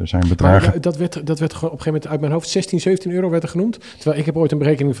kennisvraagstuk. Er zijn bedragen... Maar dat werd op een gegeven moment uit mijn hoofd 16, 17 euro werd er genoemd. Terwijl ik heb ooit een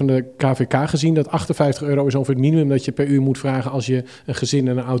berekening van de KVK gezien dat 58 euro is ongeveer het minimum dat je per uur moet vragen als je een gezin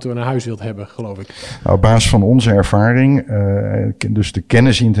en een auto en een huis wilt hebben, geloof ik. Nou, op basis van onze ervaring, dus de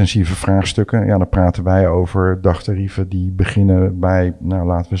kennisintensieve vraagstukken, dan praten wij over dagtarieven die beginnen bij,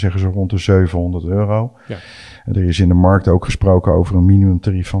 laten we zeggen zo rond de 700 euro. Ja. Er is in de markt ook gesproken over een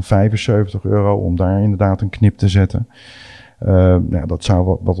minimumtarief van 75 euro om daar inderdaad een knip te zetten. Dat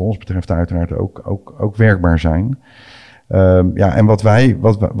zou wat ons betreft uiteraard ook werkbaar zijn. En wat wij...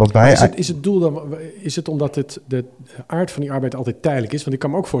 Is het doel dan, is het omdat de aard van die arbeid altijd tijdelijk is? Want ik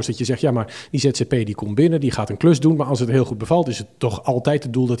kan me ook voorstellen dat je zegt, ja, maar die ZZP die komt binnen, die gaat een klus doen, maar als het heel goed bevalt, is het toch altijd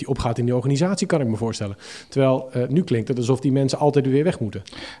het doel dat die opgaat in die organisatie, kan ik me voorstellen. Terwijl nu klinkt het alsof die mensen altijd weer weg moeten.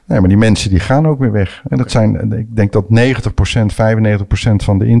 Nee, maar die mensen die gaan ook weer weg. En dat zijn, ik denk dat 90%, 95%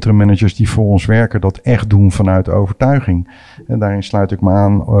 van de interim managers die voor ons werken, dat echt doen vanuit overtuiging. En daarin sluit ik me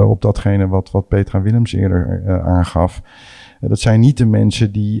aan op datgene wat Petra Willems eerder aangaf. Dat zijn niet de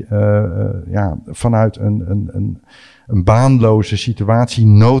mensen die vanuit een baanloze situatie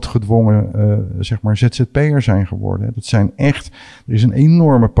noodgedwongen ZZP'er zijn geworden. Dat zijn echt, er is een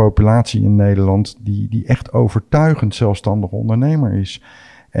enorme populatie in Nederland die echt overtuigend zelfstandig ondernemer is.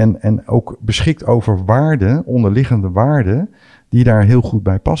 En ook beschikt over waarden, onderliggende waarden, die daar heel goed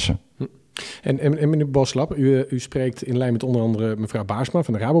bij passen. En meneer Boslap, u spreekt in lijn met onder andere mevrouw Baarsma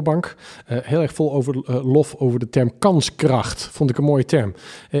van de Rabobank heel erg vol lof over de term kanskracht. Vond ik een mooie term.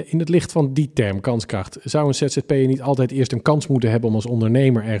 In het licht van die term, kanskracht, zou een ZZP'er niet altijd eerst een kans moeten hebben om als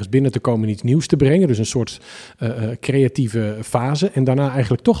ondernemer ergens binnen te komen en iets nieuws te brengen? Dus een soort creatieve fase en daarna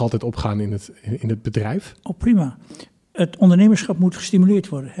eigenlijk toch altijd opgaan in het bedrijf? Oh, prima. Het ondernemerschap moet gestimuleerd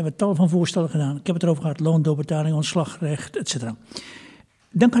worden. We hebben tal van voorstellen gedaan. Ik heb het erover gehad, loondoorbetaling, ontslagrecht, et cetera.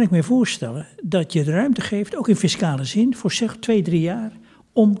 Dan kan ik me voorstellen dat je de ruimte geeft, ook in fiscale zin, voor 2-3 jaar,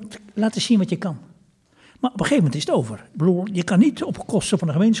 om te laten zien wat je kan. Maar op een gegeven moment is het over. Ik bedoel, je kan niet op kosten van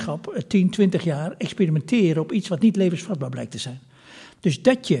de gemeenschap 10, 20 jaar experimenteren op iets wat niet levensvatbaar blijkt te zijn. Dus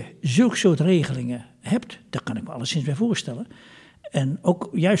dat je zulke soort regelingen hebt, daar kan ik me alleszins bij voorstellen. En ook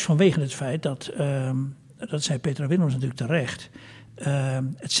juist vanwege het feit dat zei Petra Willems natuurlijk terecht,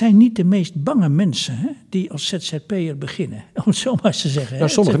 het zijn niet de meest bange mensen die als ZZP'er beginnen, om het zo maar eens te zeggen. Nou,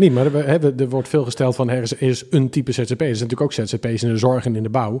 sommigen niet, maar er wordt veel gesteld van er is een type ZZP. Er zijn natuurlijk ook ZZP's in de zorg en in de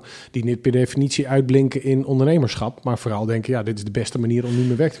bouw, die niet per definitie uitblinken in ondernemerschap, maar vooral denken, dit is de beste manier om nu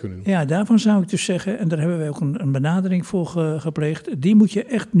mijn werk te kunnen doen. Ja, daarvan zou ik dus zeggen, en daar hebben wij ook een benadering voor gepleegd, die moet je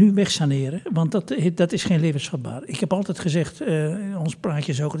echt nu wegsaneren, want dat is geen levensvatbaar. Ik heb altijd gezegd, ons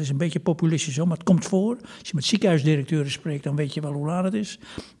praatje is ook, het is een beetje populistisch maar het komt voor. Als je met ziekenhuisdirecteuren spreekt, dan weet je wel hoe laat het is.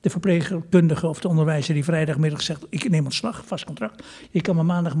 De verpleegkundige of de onderwijzer die vrijdagmiddag zegt, ik neem ontslag, vast contract. Je kan me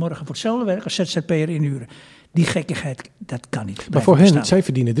maandagmorgen voor hetzelfde werk als ZZP'er inhuren. Die gekkigheid, dat kan niet. Maar voor hen, zij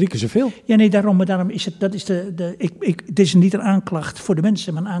verdienen 3 keer zoveel. Ja, nee, daarom is het, het is niet een aanklacht voor de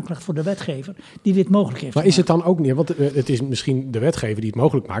mensen, maar een aanklacht voor de wetgever die dit mogelijk heeft. Maar is het dan ook niet, want het is misschien de wetgever die het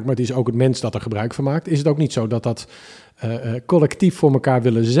mogelijk maakt, maar het is ook het mens dat er gebruik van maakt. Is het ook niet zo dat collectief voor elkaar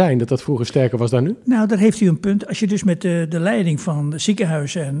willen zijn, dat vroeger sterker was dan nu? Nou, daar heeft u een punt. Als je dus met de leiding van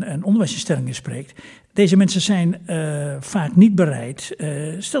ziekenhuizen en onderwijsinstellingen spreekt, deze mensen zijn vaak niet bereid,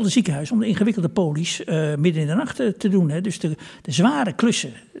 stel de ziekenhuis, om de ingewikkelde polies midden in de nacht te doen. Dus de zware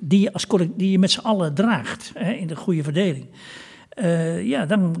klussen die je met z'n allen draagt in de goede verdeling.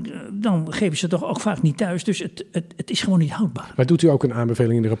 Dan geven ze toch ook vaak niet thuis. Dus het is gewoon niet houdbaar. Maar doet u ook een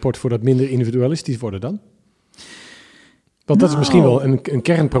aanbeveling in de rapport voor dat minder individualistisch worden dan? Want dat is misschien wel een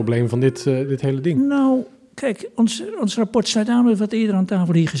kernprobleem van dit hele ding. Nou, kijk, ons rapport sluit aan met wat eerder aan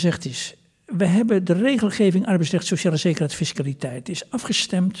tafel hier gezegd is. we hebben de regelgeving arbeidsrecht, sociale zekerheid, fiscaliteit is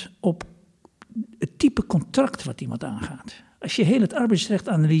afgestemd op het type contract wat iemand aangaat. Als je heel het arbeidsrecht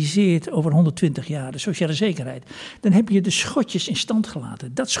analyseert over 120 jaar, de sociale zekerheid, dan heb je de schotjes in stand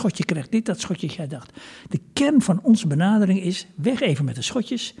gelaten. Dat schotje krijgt dit, dat schotje krijgt dat. De kern van onze benadering is, weg even met de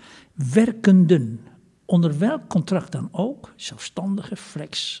schotjes, werkenden. Onder welk contract dan ook, zelfstandige,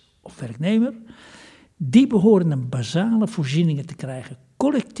 flex of werknemer, die behoren een basale voorzieningen te krijgen,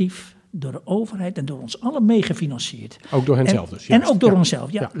 collectief, door de overheid en door ons allen meegefinancierd. Ook door henzelf dus. En ook door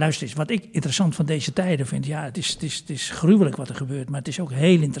onszelf. Ja, luister eens, wat ik interessant van deze tijden vind, het is gruwelijk wat er gebeurt, maar het is ook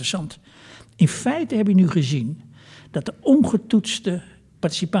heel interessant. In feite heb je nu gezien dat de ongetoetste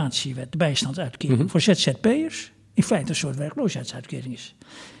participatiewet, de bijstandsuitkering voor ZZP'ers, in feite een soort werkloosheidsuitkering is.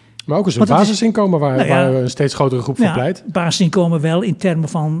 Maar ook eens een basisinkomen waar een steeds grotere groep voor pleit. Basisinkomen wel in termen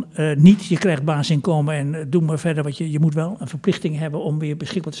van niet, je krijgt basisinkomen en doe maar verder wat je moet wel een verplichting hebben om weer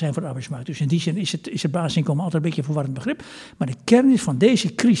beschikbaar te zijn voor de arbeidsmarkt. Dus in die zin is het basisinkomen altijd een beetje een verwarrend begrip. Maar de kern is van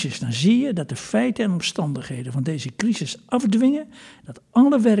deze crisis, dan zie je dat de feiten en omstandigheden van deze crisis afdwingen dat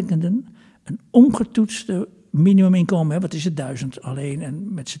alle werkenden een ongetoetste minimuminkomen hebben, wat is het, 1000 alleen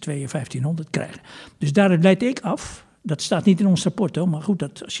en met z'n tweeën 1500 krijgen. Dus daaruit leid ik af. Dat staat niet in ons rapport, hoor, maar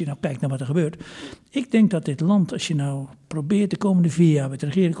goed, als je nou kijkt naar wat er gebeurt. Ik denk dat dit land, als je nou probeert de komende 4 jaar, met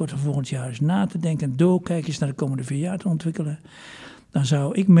het regeerakkoord van volgend jaar eens na te denken en doorkijken eens naar de komende 4 jaar te ontwikkelen, dan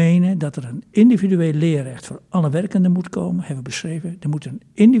zou ik menen dat er een individueel leerrecht voor alle werkenden moet komen, hebben we beschreven. Er moet een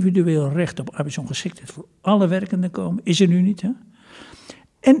individueel recht op arbeidsongeschiktheid voor alle werkenden komen, is er nu niet, hè?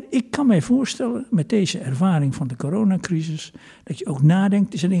 En ik kan mij voorstellen, met deze ervaring van de coronacrisis, dat je ook nadenkt,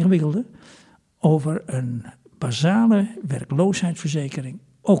 het is een ingewikkelde, over een basale werkloosheidsverzekering,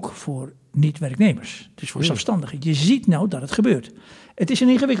 ook voor niet-werknemers, dus voor zelfstandigen. Je ziet nou dat het gebeurt. Het is een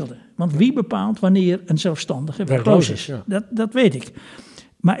ingewikkelde, want wie bepaalt wanneer een zelfstandige werkloos is? Ja. Dat weet ik.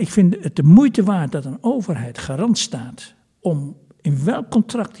 Maar ik vind het de moeite waard dat een overheid garant staat om in welk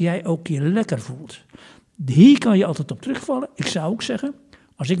contract jij ook je lekker voelt. Hier kan je altijd op terugvallen. Ik zou ook zeggen,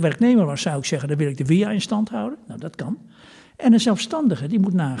 als ik werknemer was, zou ik zeggen, dan wil ik de via in stand houden. Nou, dat kan. En een zelfstandige die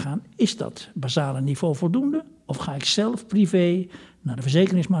moet nagaan, is dat basale niveau voldoende? Of ga ik zelf privé naar de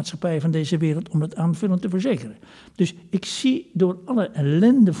verzekeringsmaatschappij van deze wereld om dat aanvullend te verzekeren? Dus ik zie door alle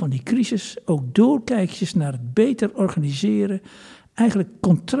ellende van die crisis ook doorkijkjes naar het beter organiseren, eigenlijk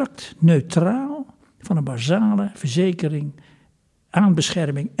contractneutraal van een basale verzekering aan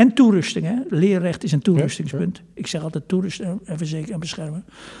bescherming en toerusting. Hè? Leerrecht is een toerustingspunt. Ja. Ik zeg altijd toerusten en verzekeren en beschermen.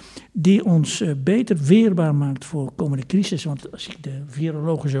 Die ons beter weerbaar maakt voor komende crisis. Want als ik de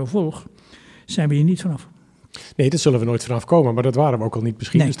virologen zo volg, zijn we hier niet vanaf. Nee, dat zullen we nooit vanaf komen, maar dat waren we ook al niet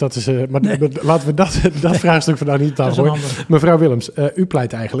misschien. Nee. Dus dat is, laten we dat vraagstuk vandaag niet aan gooien. Mevrouw Willems, u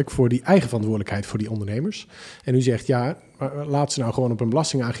pleit eigenlijk voor die eigen verantwoordelijkheid voor die ondernemers. En u zegt, ja, laat ze nou gewoon op een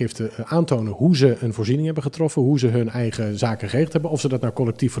belastingaangifte aantonen hoe ze een voorziening hebben getroffen, hoe ze hun eigen zaken geregeld hebben. Of ze dat nou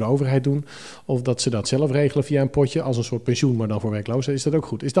collectief voor de overheid doen, of dat ze dat zelf regelen via een potje als een soort pensioen, maar dan voor werklozen. Is dat ook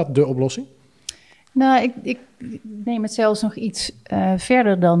goed? Is dat de oplossing? Nou, ik neem het zelfs nog iets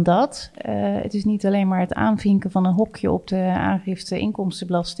verder dan dat. Het is niet alleen maar het aanvinken van een hokje op de aangifte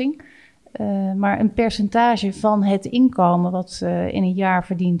inkomstenbelasting, maar een percentage van het inkomen wat in een jaar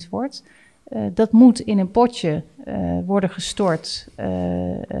verdiend wordt. Dat moet in een potje worden gestort,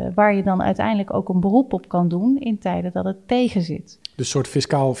 waar je dan uiteindelijk ook een beroep op kan doen in tijden dat het tegenzit. Dus soort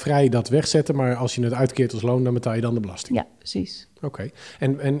fiscaal vrij dat wegzetten, maar als je het uitkeert als loon, dan betaal je dan de belasting? Ja, precies. Oké.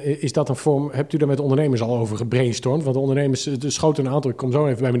 En is dat een vorm, hebt u daar met ondernemers al over gebrainstormd? Want de ondernemers, er schoten een aantal, ik kom zo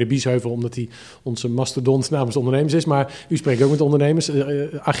even bij meneer Biesheuvel, omdat hij onze mastodont namens ondernemers is, maar u spreekt ook met ondernemers.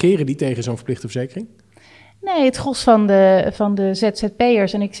 Ageren die tegen zo'n verplichte verzekering? Nee, het gros van de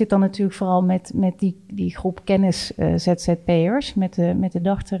ZZP'ers, en ik zit dan natuurlijk vooral met die groep kennis ZZP'ers, met de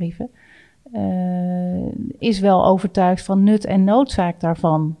dagtarieven, is wel overtuigd van nut en noodzaak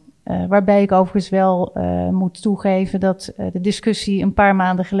daarvan. Waarbij ik overigens wel moet toegeven dat de discussie een paar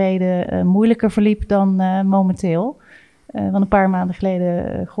maanden geleden moeilijker verliep dan momenteel. Want een paar maanden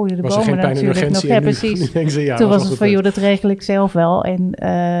geleden groeiden de bomen natuurlijk nog. Ja, precies. Toen was het van, joh, dat regel ik zelf wel.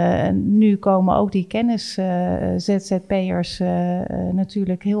 En nu komen ook die kennis ZZP'ers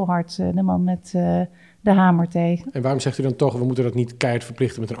natuurlijk heel hard de man met de hamer tegen. En waarom zegt u dan toch, we moeten dat niet keihard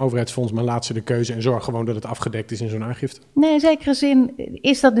verplichten met een overheidsfonds, maar laat ze de keuze en zorg gewoon dat het afgedekt is in zo'n aangifte? Nee, in zekere zin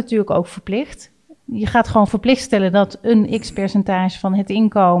is dat natuurlijk ook verplicht. Je gaat gewoon verplicht stellen dat een x-percentage van het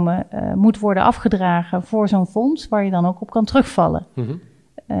inkomen moet worden afgedragen voor zo'n fonds, waar je dan ook op kan terugvallen. Mm-hmm.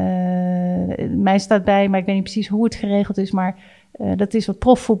 Mij staat bij, maar ik weet niet precies hoe het geregeld is, maar dat is wat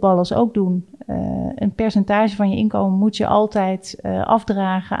profvoetballers ook doen. Een percentage van je inkomen moet je altijd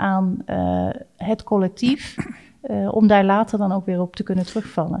afdragen aan het collectief, om daar later dan ook weer op te kunnen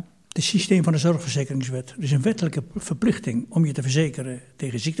terugvallen. Het systeem van de zorgverzekeringswet. Er is een wettelijke verplichting om je te verzekeren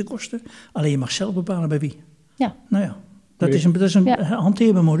tegen ziektekosten. Alleen je mag zelf bepalen bij wie. Ja. Nou ja, dat is een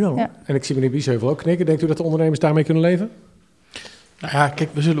hanteerbaar model. Ja. En ik zie meneer Biesheuvel ook knikken. Denkt u dat de ondernemers daarmee kunnen leven? Nou ja, kijk,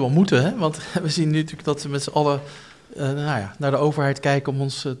 we zullen wel moeten, hè? Want we zien nu natuurlijk dat we met z'n allen naar de overheid kijken om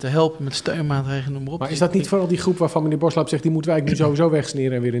ons te helpen met steunmaatregelen, noem maar op. Maar is dat niet vooral die groep waarvan meneer Borslap zegt, die moeten wij nu sowieso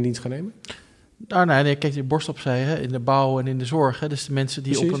wegsneren en weer in dienst gaan nemen? Nou, nee, kijk, die Borslap zei, hè, in de bouw en in de zorg. Hè, dus de mensen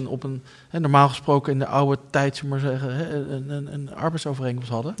die op een normaal gesproken in de oude tijd, zullen we maar zeggen, hè, een arbeidsovereenkomst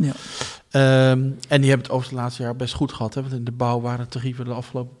hadden. Ja. En die hebben het over het laatste jaar best goed gehad. Hè, want in de bouw waren de tarieven de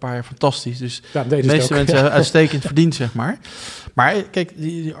afgelopen paar jaar fantastisch. Dus ja, de meeste mensen hebben uitstekend verdiend, zeg maar. Maar kijk,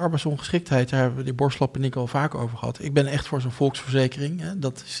 die arbeidsongeschiktheid, daar hebben we die Borslap en ik al vaak over gehad. Ik ben echt voor zo'n volksverzekering. Hè.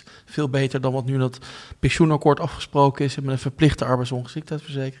 Dat is veel beter dan wat nu dat pensioenakkoord afgesproken is met een verplichte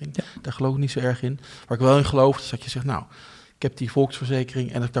arbeidsongeschiktheidsverzekering. Ja. Daar geloof ik niet zo erg in. Waar ik wel in geloof, is dat je zegt, nou, ik heb die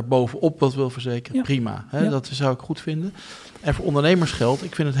volksverzekering en dat ik daar bovenop wat wil verzekeren, ja. Prima. Hè? Ja. Dat zou ik goed vinden. En voor ondernemers geldt,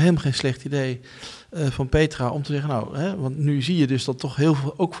 ik vind het helemaal geen slecht idee van Petra om te zeggen, nou, hè, want nu zie je dus dat toch heel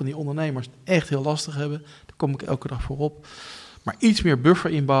veel, ook van die ondernemers, echt heel lastig hebben. Daar kom ik elke dag voor op. Maar iets meer buffer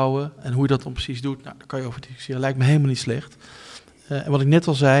inbouwen en hoe je dat dan precies doet, nou, daar kan je over discussiëren. Lijkt me helemaal niet slecht. En wat ik net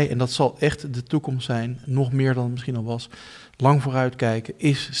al zei, en dat zal echt de toekomst zijn, nog meer dan het misschien al was, lang vooruitkijken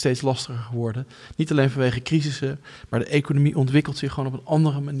is steeds lastiger geworden. Niet alleen vanwege crisissen, maar de economie ontwikkelt zich gewoon op een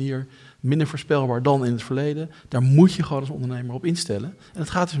andere manier, minder voorspelbaar dan in het verleden. Daar moet je gewoon als ondernemer op instellen. En het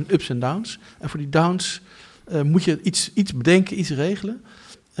gaat dus om ups en downs. En voor die downs moet je iets bedenken, iets regelen.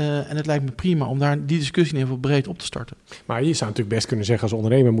 En het lijkt me prima om daar die discussie in ieder geval breed op te starten. Maar je zou natuurlijk best kunnen zeggen, als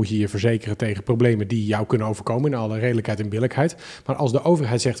ondernemer moet je je verzekeren tegen problemen die jou kunnen overkomen in alle redelijkheid en billijkheid. Maar als de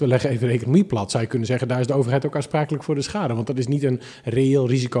overheid zegt, we leggen even de economie plat, zou je kunnen zeggen, daar is de overheid ook aansprakelijk voor de schade. Want dat is niet een reëel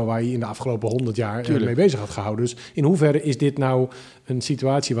risico waar je in de afgelopen 100 jaar mee bezig had gehouden. Dus in hoeverre is dit nou een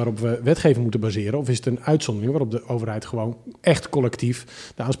situatie waarop we wetgeving moeten baseren? Of is het een uitzondering waarop de overheid gewoon echt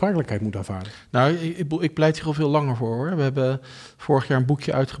collectief de aansprakelijkheid moet aanvaarden? Nou, ik pleit hier al veel langer voor, hoor. We hebben vorig jaar een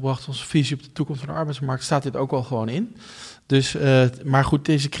boekje uitgebracht, onze visie op de toekomst van de arbeidsmarkt, staat dit ook al gewoon in. Dus, maar goed,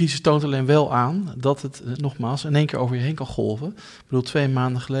 deze crisis toont alleen wel aan dat het nogmaals in één keer over je heen kan golven. Ik bedoel, 2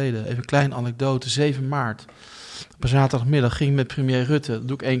 maanden geleden, even een kleine anekdote, 7 maart... Op een zaterdagmiddag ging met premier Rutte, dat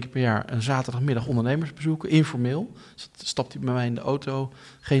doe ik 1 keer per jaar, een zaterdagmiddag ondernemers bezoeken, informeel. Dus stapt hij bij mij in de auto,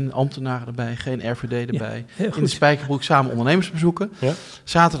 geen ambtenaren erbij, geen RVD erbij. Ja, in de Spijkerbroek samen ondernemers bezoeken. Ja.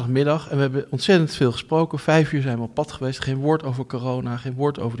 Zaterdagmiddag, en we hebben ontzettend veel gesproken. 5 uur zijn we op pad geweest, geen woord over corona, geen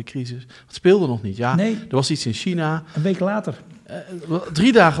woord over de crisis. Wat speelde nog niet? Ja, nee. Er was iets in China. Een week later.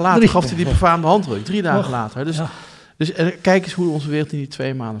 3 dagen later gaf hij die befaamde handdruk. 3 dagen later. Dus... Ja. Dus kijk eens hoe onze wereld in die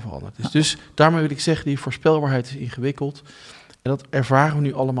 2 maanden veranderd is. Dus daarmee wil ik zeggen, die voorspelbaarheid is ingewikkeld. En dat ervaren we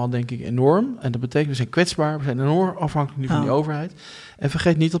nu allemaal, denk ik, enorm. En dat betekent, we zijn kwetsbaar, we zijn enorm afhankelijk nu van die overheid. En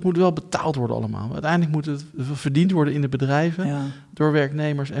vergeet niet, dat moet wel betaald worden allemaal. Uiteindelijk moet het verdiend worden in de bedrijven, door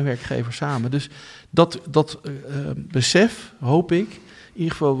werknemers en werkgevers samen. Dus dat besef, hoop ik, in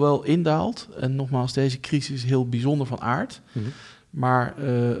ieder geval wel indaalt. En nogmaals, deze crisis is heel bijzonder van aard. Mm-hmm. Maar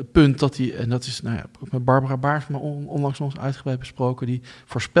het punt dat die, en dat is met Barbara Baarsma onlangs nog uitgebreid besproken, die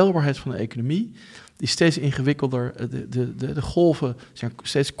voorspelbaarheid van de economie, die is steeds ingewikkelder. De golven zijn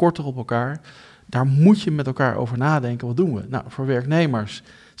steeds korter op elkaar. Daar moet je met elkaar over nadenken. Wat doen we? Nou, voor werknemers,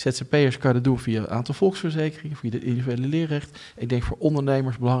 ZZP'ers kan je dat doen via een aantal volksverzekeringen, via het individuele leerrecht. Ik denk voor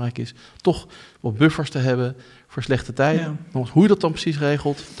ondernemers belangrijk is toch wat buffers te hebben voor slechte tijden. Ja. Hoe je dat dan precies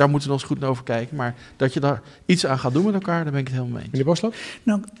regelt, daar moeten we nog eens goed naar over kijken. Maar dat je daar iets aan gaat doen met elkaar, daar ben ik het helemaal mee eens. Meneer Borslap?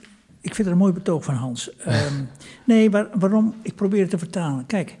 Nou, ik vind het een mooi betoog van Hans. Nee, waarom? Ik probeer het te vertalen.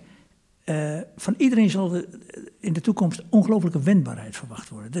 Kijk, van iedereen zal in de toekomst ongelooflijke wendbaarheid verwacht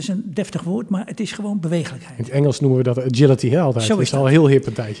worden. Dat is een deftig woord, maar het is gewoon bewegelijkheid. In het Engels noemen we dat agility, hè, altijd. Zo is al een heel hip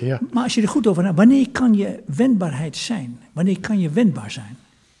een tijdje, ja. Maar als je er goed over nadenkt, wanneer kan je wendbaarheid zijn? Wanneer kan je wendbaar zijn?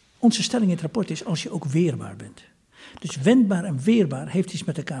 Onze stelling in het rapport is als je ook weerbaar bent. Dus wendbaar en weerbaar heeft iets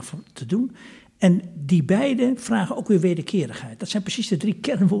met elkaar te doen. En die beide vragen ook weer wederkerigheid. Dat zijn precies de 3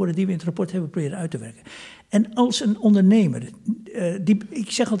 kernwoorden die we in het rapport hebben proberen uit te werken. En als een ondernemer,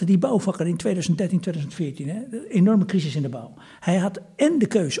 ik zeg altijd die bouwvakker in 2013, 2014, de enorme crisis in de bouw. Hij had en de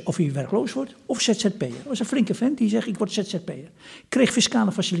keuze of hij werkloos wordt of ZZP'er. Dat was een flinke vent die zegt ik word ZZP'er. Kreeg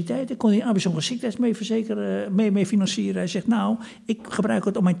fiscale faciliteiten, kon hij arbeidsongeschiktheid mee financieren. Hij zegt nou, ik gebruik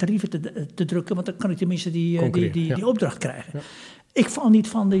het om mijn tarieven te drukken, want dan kan ik tenminste die opdracht krijgen. Ja. Ik val niet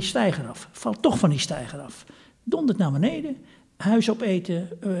van die steiger af, val toch van die steiger af. Dondert naar beneden, huis opeten,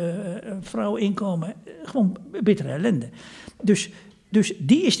 vrouw inkomen, gewoon bittere ellende. Dus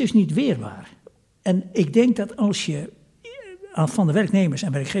die is dus niet weerbaar. En ik denk dat als je van de werknemers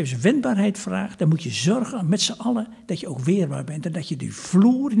en werkgevers wendbaarheid vraagt, dan moet je zorgen met z'n allen dat je ook weerbaar bent en dat je die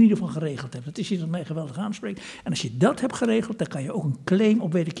vloer in ieder geval geregeld hebt. Dat is iets wat mij geweldig aanspreekt. En als je dat hebt geregeld, dan kan je ook een claim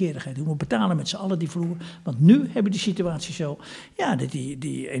op wederkerigheid doen. We betalen met z'n allen die vloer. Want nu hebben we die situatie zo, ja, dat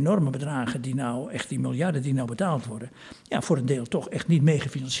die enorme bedragen die nou, echt die miljarden die nou betaald worden, ja, voor een deel toch echt niet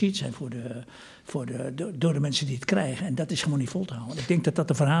meegefinancierd zijn door de mensen die het krijgen. En dat is gewoon niet vol te houden. Ik denk dat dat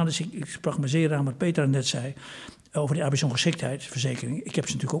de verhaal is. Ik sprak me zeer aan wat Peter net zei over die arbeidsongeschiktheidsverzekering. Ik heb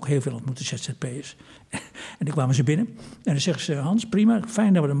ze natuurlijk ook heel veel ontmoet, de ZZP'ers. En dan kwamen ze binnen en dan zeggen ze, Hans, prima,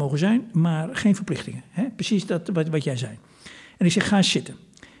 fijn dat we er mogen zijn, maar geen verplichtingen. Hè? Precies dat wat jij zei. En ik zeg, ga eens zitten.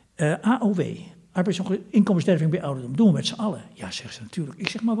 AOW, inkomensderving bij ouderdom, doen we met z'n allen. Ja, zeggen ze natuurlijk. Ik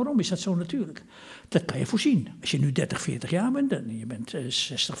zeg, maar waarom is dat zo natuurlijk? Dat kan je voorzien. Als je nu 30, 40 jaar bent, en je bent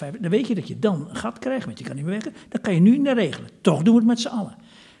 60, 50, dan weet je dat je dan een gat krijgt, want je kan niet meer werken. Dat kan je nu niet regelen. Toch doen we het met z'n allen.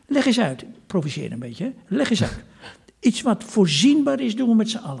 Leg eens uit. Provoceer een beetje. Hè? Leg eens uit. Iets wat voorzienbaar is, doen we met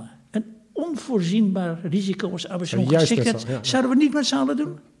z'n allen. Een onvoorzienbaar risico als arbeidsongeschiktheid zouden we niet met z'n allen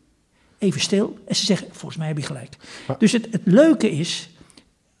doen? Even stil. En ze zeggen, volgens mij heb je gelijk. Dus het leuke is,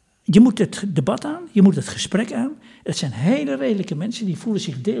 je moet het debat aan, je moet het gesprek aan. Het zijn hele redelijke mensen, die voelen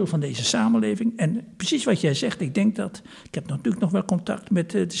zich deel van deze samenleving. En precies wat jij zegt, ik denk dat, ik heb natuurlijk nog wel contact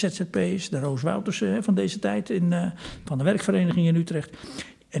met de ZZP'ers, de Roos Wouters van deze tijd, van de werkvereniging in Utrecht.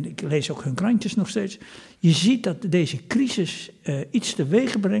 En ik lees ook hun krantjes nog steeds. Je ziet dat deze crisis iets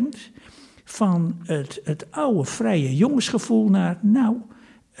teweeg brengt van het oude vrije jongensgevoel naar, nou,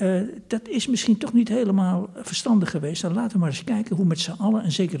 dat is misschien toch niet helemaal verstandig geweest. Dan laten we maar eens kijken hoe we met z'n allen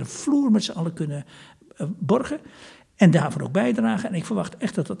een zekere vloer met z'n allen kunnen borgen. En daarvoor ook bijdragen. En ik verwacht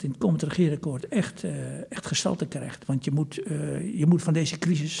echt dat dat in het komend regeerakkoord echt gestalte krijgt. Want je moet van deze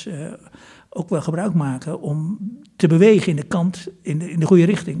crisis ook wel gebruik maken om te bewegen in de kant, in de goede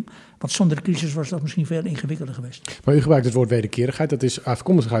richting. Want zonder de crisis was dat misschien veel ingewikkelder geweest. Maar u gebruikt het woord wederkerigheid. Dat is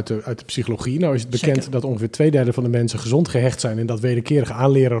afkomstig uit de psychologie. Nou is het bekend Zeker. dat ongeveer 2/3 van de mensen gezond gehecht zijn en dat wederkerig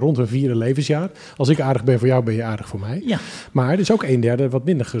aanleren rond hun 4e levensjaar. Als ik aardig ben voor jou, ben je aardig voor mij. Ja. Maar er is ook 1/3 wat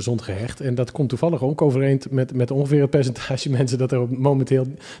minder gezond gehecht. En dat komt toevallig ook overeen met ongeveer het percentage mensen dat er momenteel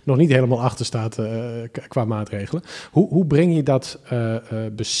nog niet helemaal achter staat qua maatregelen. Hoe breng je dat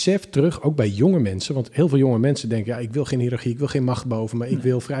besef terug, ook bij jonge mensen? Want heel veel jonge mensen denken, ja, ik wil geen hiërarchie, ik wil geen macht boven, maar ik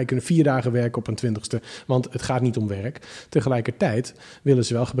wil vrij kunnen 4 dagen werken op een 20ste, want het gaat niet om werk. Tegelijkertijd willen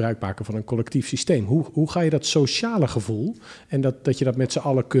ze wel gebruik maken van een collectief systeem. Hoe ga je dat sociale gevoel en dat je dat met z'n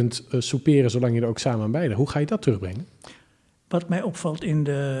allen kunt soeperen zolang je er ook samen aan bijdraagt, hoe ga je dat terugbrengen? Wat mij opvalt in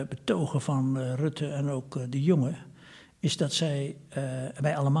de betogen van Rutte en ook de jongen, is dat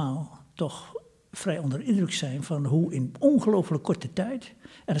wij allemaal toch vrij onder de indruk zijn van hoe in ongelooflijk korte tijd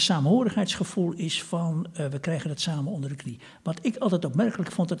er een samenhorigheidsgevoel is van we krijgen het samen onder de knie. Wat ik altijd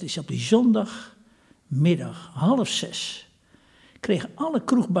opmerkelijk vond, dat is op die zondagmiddag 5:30 kregen alle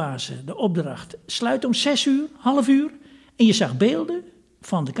kroegbazen de opdracht, sluit om 6:00, 5:30. En je zag beelden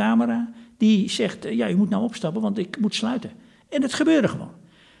van de camera die zegt, ja, u moet nou opstappen, want ik moet sluiten. En het gebeurde gewoon.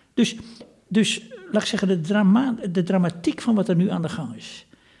 Dus laat ik zeggen, de dramatiek van wat er nu aan de gang is,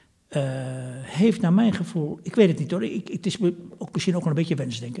 heeft naar mijn gevoel, ik weet het niet hoor, het is ook misschien ook een beetje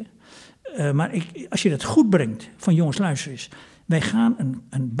wensdenken. Maar als je dat goed brengt, van jongens luister eens, wij gaan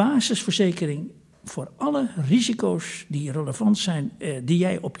een basisverzekering voor alle risico's die relevant zijn, die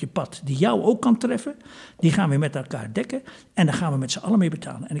jij op je pad, die jou ook kan treffen, die gaan we met elkaar dekken en daar gaan we met z'n allen mee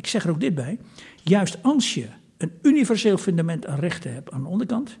betalen. En ik zeg er ook dit bij, juist als je een universeel fundament aan rechten hebt aan de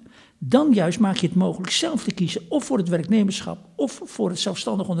onderkant, dan juist maak je het mogelijk zelf te kiezen, of voor het werknemerschap, of voor het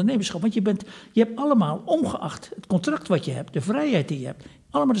zelfstandig ondernemerschap. Want je hebt allemaal, ongeacht het contract wat je hebt, de vrijheid die je hebt,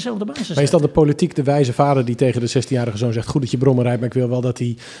 allemaal dezelfde basis. Maar is dan de politiek de wijze vader die tegen de 16-jarige zoon zegt, goed dat je brommen rijdt, maar ik wil wel dat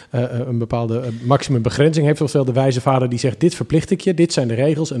hij een bepaalde maximumbegrenzing heeft? Ofwel de wijze vader die zegt, dit verplicht ik je, dit zijn de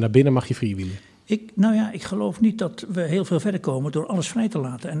regels en daarbinnen mag je freewheelen? Ik geloof niet dat we heel veel verder komen door alles vrij te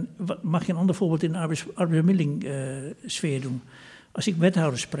laten. En mag je een ander voorbeeld in de arbeidsbemiddeling-sfeer doen? Als ik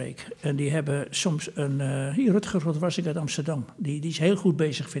wethouders spreek, en die hebben soms hier Rutger was ik uit Amsterdam, die is heel goed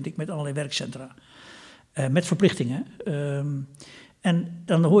bezig, vind ik, met allerlei werkcentra. Met verplichtingen. En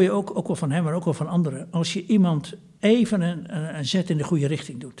dan hoor je ook wel van hem, maar ook wel van anderen. Als je iemand even een zet in de goede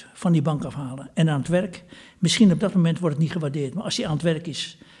richting doet, van die bank afhalen en aan het werk, misschien op dat moment wordt het niet gewaardeerd, maar als hij aan het werk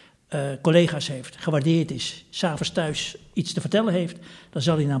is, collega's heeft, gewaardeerd is, 's avonds thuis iets te vertellen heeft, dan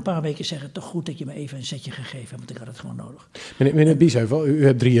zal hij na een paar weken zeggen, toch goed dat je me even een zetje gegeven hebt, want ik had het gewoon nodig. Meneer Biesheuvel, u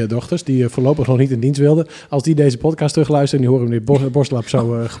hebt 3 dochters die voorlopig nog niet in dienst wilden. Als die deze podcast terugluisteren en die horen meneer Borslap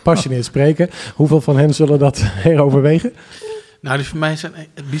zo gepassioneerd spreken, hoeveel van hen zullen dat heroverwegen? Nou, dus voor mij zijn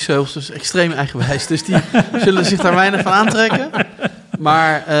Biesheuvels dus extreem eigenwijs, dus die zullen zich daar weinig van aantrekken.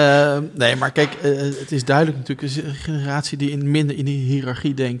 Maar kijk, het is duidelijk natuurlijk een generatie die minder in die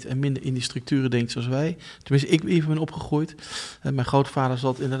hiërarchie denkt en minder in die structuren denkt zoals wij. Tenminste, ik even ben opgegroeid. Mijn grootvader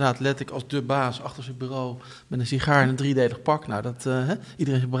zat inderdaad letterlijk als de baas achter zijn bureau met een sigaar en een driedelig pak. Nou,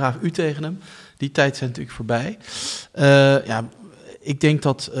 iedereen is braaf u tegen hem. Die tijd zijn natuurlijk voorbij. Ik denk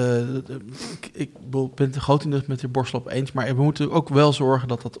dat, ik ben het grotendeels met de heer Borslap eens, maar we moeten ook wel zorgen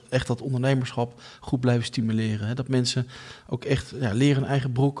dat ondernemerschap goed blijven stimuleren. Hè? Dat mensen ook echt leren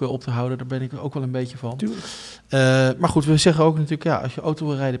eigen broek op te houden, daar ben ik ook wel een beetje van. Maar goed, we zeggen ook natuurlijk, als je auto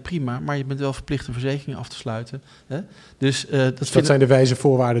wil rijden, prima, maar je bent wel verplicht een verzekering af te sluiten. Hè? Dus dat zijn de wijze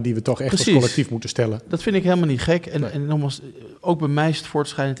voorwaarden die we toch echt als collectief moeten stellen. Dat vind ik helemaal niet gek. En nogmaals, ook bij mij is het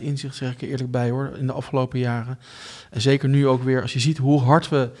voortschrijdend inzicht, zeg ik er eerlijk bij hoor, in de afgelopen jaren. En zeker nu ook weer, als je ziet hoe hard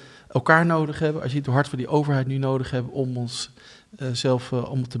we elkaar nodig hebben, als je ziet hoe hard we die overheid nu nodig hebben om ons zelf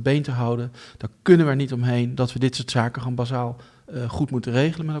om op de been te houden, dan kunnen we er niet omheen dat we dit soort zaken gewoon bazaal goed moeten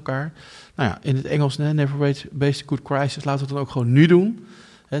regelen met elkaar. Nou ja, in het Engels, never wait, basic good crisis, laten we het dan ook gewoon nu doen.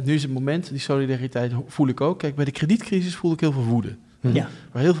 Nu is het moment, die solidariteit voel ik ook. Kijk, bij de kredietcrisis voel ik heel veel woede. Ja.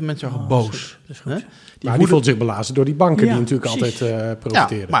 Waar heel veel mensen waren boos. Dat is goed. Die voelt zich belazerd door die banken die natuurlijk precies. altijd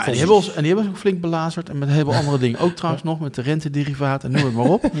profiteren. Ja, maar die hebben ons ook flink belazerd. En met een heleboel andere dingen ook trouwens nog. Met de rentederivaat en noem het maar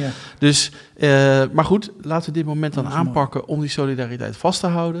op. Ja. Dus, maar goed, laten we dit moment dan aanpakken om die solidariteit vast te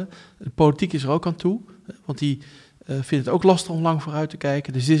houden. De politiek is er ook aan toe. Want die vindt het ook lastig om lang vooruit te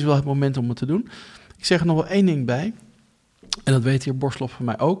kijken. Dus dit is wel het moment om het te doen. Ik zeg er nog wel één ding bij. En dat weet de heer Borslap van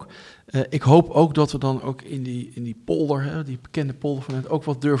mij ook. Ik hoop ook dat we dan ook in die polder, die bekende polder van het, ook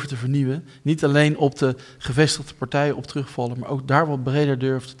wat durven te vernieuwen. Niet alleen op de gevestigde partijen op terugvallen, maar ook daar wat breder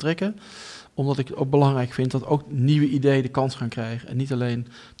durven te trekken. Omdat ik het ook belangrijk vind dat ook nieuwe ideeën de kans gaan krijgen. En niet alleen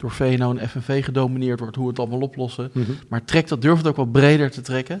door VNO en FNV gedomineerd wordt hoe we het allemaal oplossen. Mm-hmm. Maar durf het ook wat breder te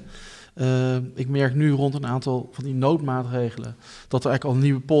trekken. Ik merk nu rond een aantal van die noodmaatregelen dat er eigenlijk al een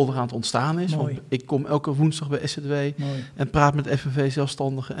nieuwe polder aan het ontstaan is. Want ik kom elke woensdag bij SZW en praat met FNV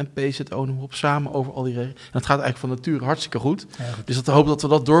zelfstandigen en PZO op samen over al die regels. En dat gaat eigenlijk van nature hartstikke goed. Ja, goed. Dus ik hoop dat we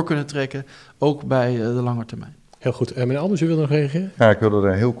dat door kunnen trekken, ook bij de lange termijn. Heel goed. Meneer Albers, u wilde nog reageren? Ja, ik wilde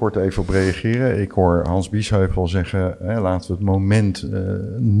er heel kort even op reageren. Ik hoor Hans Biesheuvel zeggen, laten we het moment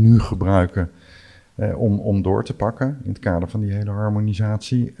nu gebruiken om door te pakken in het kader van die hele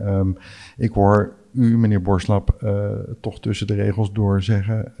harmonisatie. Ik hoor u, meneer Borslap, toch tussen de regels door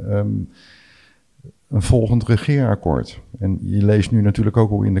zeggen een volgend regeerakkoord. En je leest nu natuurlijk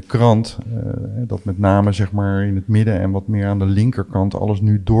ook al in de krant dat met name zeg maar in het midden en wat meer aan de linkerkant alles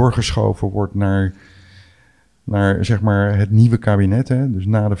nu doorgeschoven wordt naar zeg maar het nieuwe kabinet, hè? Dus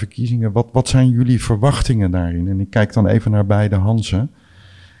na de verkiezingen. Wat zijn jullie verwachtingen daarin? En ik kijk dan even naar beide Hansen.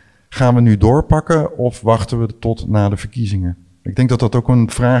 Gaan we nu doorpakken of wachten we tot na de verkiezingen? Ik denk dat dat ook een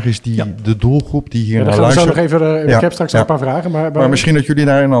vraag is die de doelgroep die hier naar luistert. Nog even, ik heb straks een paar vragen. Maar misschien dat jullie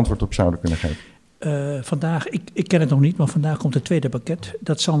daar een antwoord op zouden kunnen geven. Vandaag, ik ken het nog niet, maar vandaag komt het tweede pakket.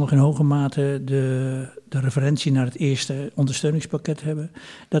 Dat zal nog in hoge mate de referentie naar het eerste ondersteuningspakket hebben.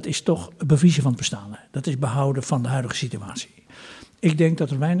 Dat is toch bevriezen van het bestaande. Dat is behouden van de huidige situatie. Ik denk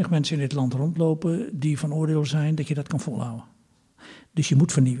dat er weinig mensen in dit land rondlopen die van oordeel zijn dat je dat kan volhouden. Dus je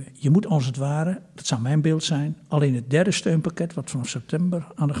moet vernieuwen. Je moet als het ware, dat zou mijn beeld zijn, alleen het derde steunpakket wat vanaf september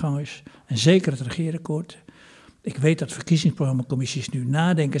aan de gang is, en zeker het regeerakkoord. Ik weet dat verkiezingsprogrammacommissies nu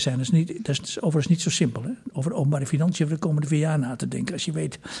nadenken zijn. Dat is overigens niet zo simpel. Hè? Over de openbare financiën voor de komende 4 jaar na te denken. Als je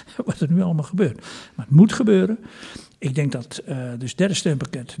weet wat er nu allemaal gebeurt. Maar het moet gebeuren. Ik denk dat dus derde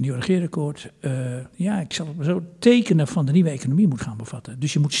steunpakket, nieuw regeerakkoord. Ik zal het zo tekenen van de nieuwe economie moet gaan bevatten.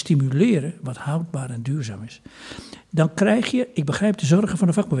 Dus je moet stimuleren wat houdbaar en duurzaam is. Dan krijg je, ik begrijp de zorgen van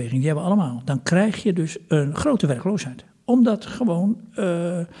de vakbeweging, die hebben we allemaal. Dan krijg je dus een grote werkloosheid. Omdat gewoon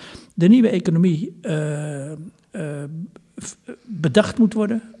de nieuwe economie bedacht moet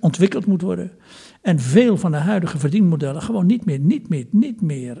worden, ontwikkeld moet worden. En veel van de huidige verdienmodellen gewoon niet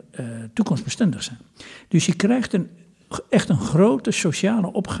meer toekomstbestendig zijn. Dus je krijgt echt een grote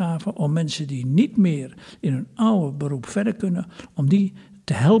sociale opgave om mensen die niet meer in hun oude beroep verder kunnen, om die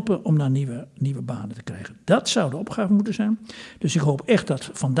te helpen om naar nieuwe banen te krijgen. Dat zou de opgave moeten zijn. Dus ik hoop echt dat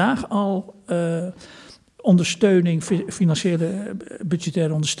vandaag al ondersteuning, financiële,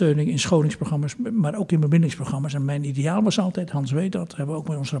 budgettaire ondersteuning in scholingsprogramma's, maar ook in bemiddingsprogramma's. En mijn ideaal was altijd, Hans weet dat, hebben we ook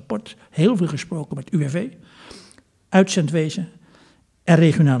met ons rapport heel veel gesproken met UWV, uitzendwezen en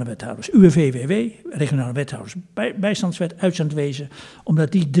regionale wethouders. UWV-WW, regionale wethouders, bijstandswet, uitzendwezen,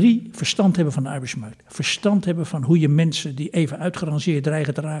 omdat die 3 verstand hebben van de arbeidsmarkt. Verstand hebben van hoe je mensen die even uitgerangeerd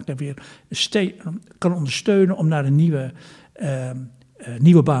dreigen te raken weer kan ondersteunen om naar een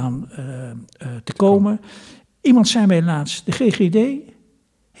nieuwe baan te komen. Iemand zei mij laatst, de GGD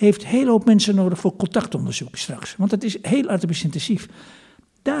heeft een hele hoop mensen nodig voor contactonderzoek straks. Want het is heel arbeidsintensief.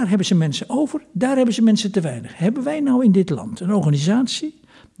 Daar hebben ze mensen over, daar hebben ze mensen te weinig. Hebben wij nou in dit land een organisatie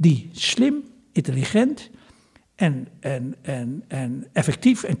die slim, intelligent en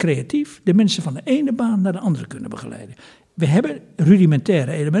effectief en creatief de mensen van de ene baan naar de andere kunnen begeleiden? We hebben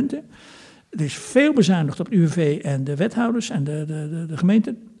rudimentaire elementen. Er is veel bezuinigd op UWV en de wethouders en de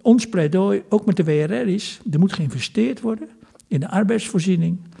gemeenten. Ons pleidooi, ook met de WRR, is: er moet geïnvesteerd worden in de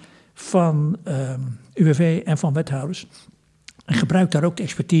arbeidsvoorziening van UWV en van wethouders. En gebruik daar ook de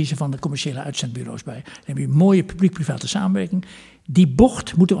expertise van de commerciële uitzendbureaus bij. Dan heb je een mooie publiek-private samenwerking. Die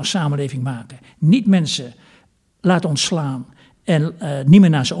bocht moeten we als samenleving maken. Niet mensen laten ontslaan en niet meer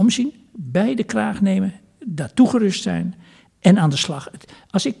naar ze omzien. Bij de kraag nemen, daartoe gerust zijn en aan de slag.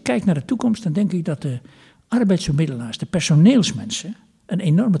 Als ik kijk naar de toekomst, dan denk ik dat de arbeidsbemiddelaars, de personeelsmensen, een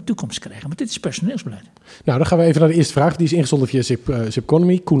enorme toekomst krijgen. Want dit is personeelsbeleid. Nou, dan gaan we even naar de eerste vraag. Die is ingezonden via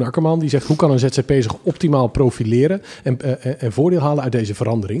Zipconomy. Koen Akkerman, die zegt: hoe kan een ZZP zich optimaal profileren en voordeel halen uit deze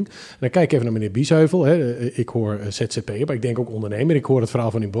verandering? En dan kijk ik even naar meneer Biesheuvel. Hè. Ik hoor ZZP'er, maar ik denk ook ondernemer. Ik hoor het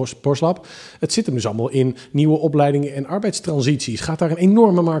verhaal van in Borslab. Het zit hem dus allemaal in nieuwe opleidingen en arbeidstransities. Gaat daar een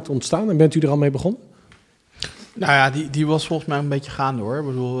enorme markt ontstaan en bent u er al mee begonnen? Nou ja, die was volgens mij een beetje gaande hoor. Ik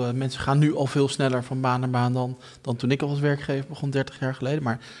bedoel, mensen gaan nu al veel sneller van baan naar baan dan toen ik al als werkgever begon 30 jaar geleden.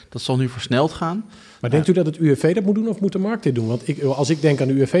 Maar dat zal nu versneld gaan. Maar denkt u dat het UWV dat moet doen of moet de markt dit doen? Want als ik denk aan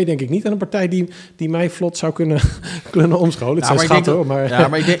de UWV, denk ik niet aan een partij die mij vlot zou kunnen omscholen. Het zijn schatten hoor. Ja,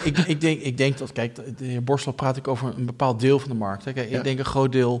 maar ik denk dat, kijk, de heer Borslab praat ik over een bepaald deel van de markt. Hè. Kijk, ik denk een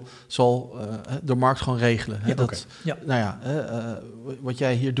groot deel zal de markt gewoon regelen. Hè. Nou ja, wat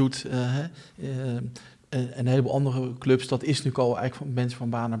jij hier doet... en een heleboel andere clubs, dat is nu al eigenlijk van mensen van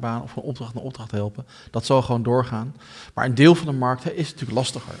baan naar baan of van opdracht naar opdracht helpen. Dat zal gewoon doorgaan. Maar een deel van de markt is natuurlijk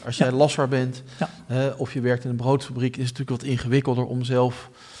lastiger. Als jij lasser bent of je werkt in een broodfabriek, is het natuurlijk wat ingewikkelder om zelf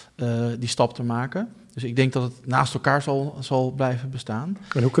die stap te maken. Dus ik denk dat het naast elkaar zal blijven bestaan.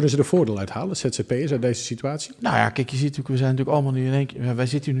 En hoe kunnen ze er voordeel uit halen, ZZP'ers, uit deze situatie? Nou ja, kijk, je ziet natuurlijk, we zijn natuurlijk allemaal nu in één keer... Wij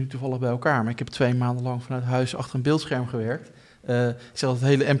zitten nu toevallig bij elkaar, maar ik heb 2 maanden lang vanuit huis achter een beeldscherm gewerkt. Ik zeg dat het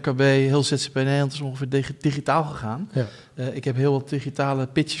hele MKB, heel ZZP Nederland is ongeveer digitaal gegaan. Ja. Ik heb heel wat digitale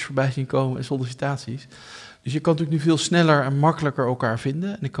pitches voorbij zien komen en sollicitaties. Dus je kan natuurlijk nu veel sneller en makkelijker elkaar vinden.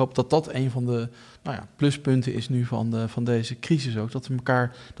 En ik hoop dat dat een van de pluspunten is nu van deze crisis ook.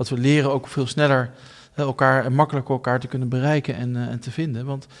 Dat we leren ook veel sneller elkaar en makkelijker elkaar te kunnen bereiken en te vinden.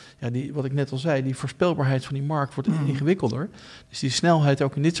 Want wat ik net al zei, die voorspelbaarheid van die markt wordt ingewikkelder. Dus die snelheid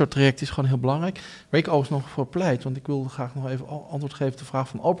ook in dit soort trajecten is gewoon heel belangrijk. Waar ik overigens nog voor pleit, want ik wilde graag nog even antwoord geven op de vraag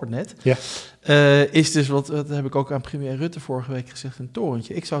van Albert net. Ja. Is dus, wat heb ik ook aan premier Rutte vorige week gezegd in het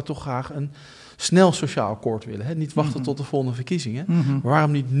torentje. Ik zou toch graag een snel sociaal akkoord willen. Hè? Niet wachten tot de volgende verkiezingen. Maar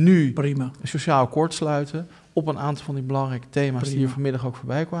waarom niet nu een sociaal akkoord sluiten op een aantal van die belangrijke thema's die hier vanmiddag ook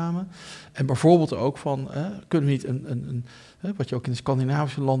voorbij kwamen. En bijvoorbeeld ook van, kunnen we niet wat je ook in de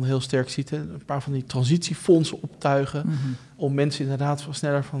Scandinavische landen heel sterk ziet, een paar van die transitiefondsen optuigen om mensen inderdaad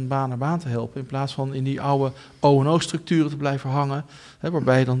sneller van baan naar baan te helpen, in plaats van in die oude O&O-structuren te blijven hangen,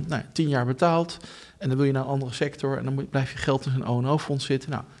 waarbij je dan 10 jaar betaalt en dan wil je naar een andere sector en dan blijf je geld in een O&O-fonds zitten.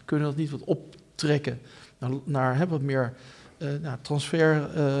 Nou, kunnen we dat niet wat optrekken naar wat meer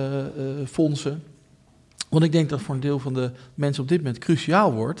transferfondsen? Want ik denk dat voor een deel van de mensen op dit moment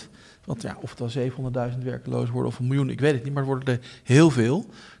cruciaal wordt. Want of het dan 700.000 werklozen worden of 1 miljoen, ik weet het niet, maar er worden er heel veel.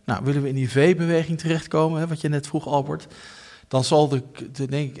 Nou, willen we in die V-beweging terechtkomen, wat je net vroeg, Albert, dan zal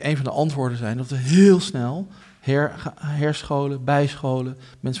denk ik een van de antwoorden zijn dat we heel snel herscholen, bijscholen,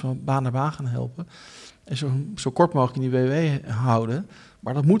 mensen van baan naar baan gaan helpen. En zo kort mogelijk in die WW houden.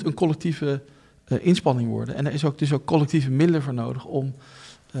 Maar dat moet een collectieve inspanning worden. En er is ook dus ook collectieve middelen voor nodig om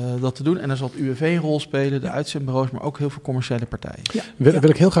dat te doen. En dan zal het UWV een rol spelen, de uitzendbureaus, maar ook heel veel commerciële partijen. Ja. Wil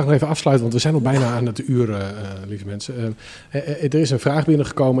ik heel graag nog even afsluiten, want we zijn al bijna aan het uur, lieve mensen. Er is een vraag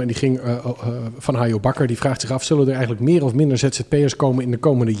binnengekomen en die ging van Hajo Bakker. Die vraagt zich af, zullen er eigenlijk meer of minder ZZP'ers komen in de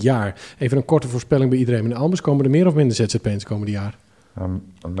komende jaar? Even een korte voorspelling bij iedereen. Meneer Almers, komen er meer of minder ZZP'ers in het komende jaar?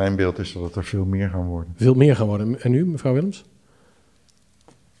 Mijn beeld is dat het er veel meer gaan worden. Veel meer gaan worden. En u, mevrouw Willems?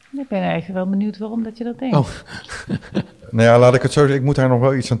 Ik ben eigenlijk wel benieuwd waarom dat je dat denkt. Nou ja, laat ik het zo zeggen. Ik moet daar nog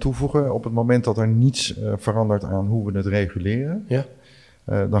wel iets aan toevoegen. Op het moment dat er niets verandert aan hoe we het reguleren,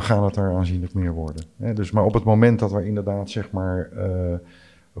 dan gaat het er aanzienlijk meer worden. Dus, maar op het moment dat er inderdaad zeg maar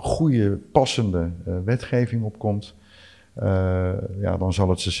goede, passende wetgeving opkomt, dan zal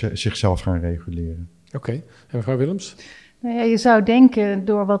het zichzelf gaan reguleren. Oké. En mevrouw Willems? Nou ja, je zou denken,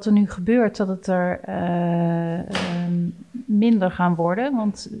 door wat er nu gebeurt, dat het er minder gaan worden.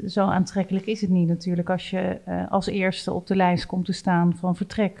 Want zo aantrekkelijk is het niet natuurlijk als je als eerste op de lijst komt te staan van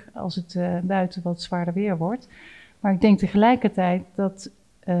vertrek als het buiten wat zwaarder weer wordt. Maar ik denk tegelijkertijd dat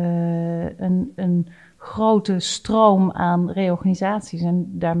een grote stroom aan reorganisaties en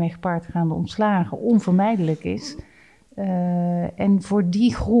daarmee gepaardgaande ontslagen onvermijdelijk is. En voor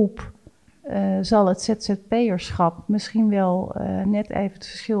die groep zal het ZZP'erschap misschien wel net even het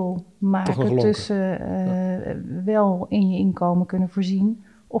verschil maken tussen wel in je inkomen kunnen voorzien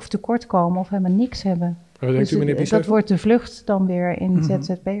of tekort komen of helemaal niks hebben. Dus dat wordt de vlucht dan weer in het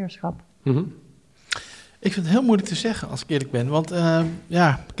ZZP'erschap. Mm-hmm. Ik vind het heel moeilijk te zeggen, als ik eerlijk ben. Want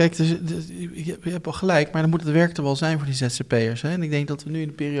kijk, je hebt al gelijk, maar dan moet het werk er wel zijn voor die ZZP'ers. Hè? En ik denk dat we nu in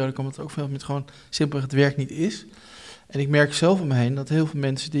de periode komen dat het ook veel met gewoon simpelweg het werk niet is. En ik merk zelf om me heen dat heel veel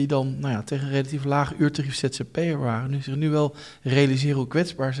mensen die dan tegen een relatief laag uurtarief ZZP'er waren, zich nu wel realiseren hoe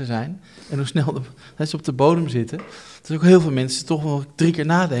kwetsbaar ze zijn en hoe snel ze op de bodem zitten. Dat ook heel veel mensen toch wel 3 keer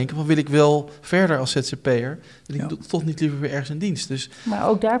nadenken van wil ik wel verder als ZZP'er, wil ik toch niet liever weer ergens in dienst. Dus, maar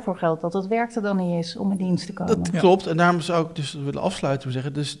ook daarvoor geldt dat het werk er dan niet is om in dienst te komen. Dat klopt en daarom zou ik dus willen afsluiten en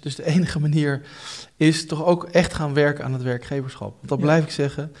zeggen, dus de enige manier is toch ook echt gaan werken aan het werkgeverschap. Want dat blijf ik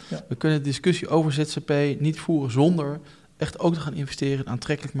zeggen, we kunnen de discussie over ZZP niet voeren zonder echt ook te gaan investeren in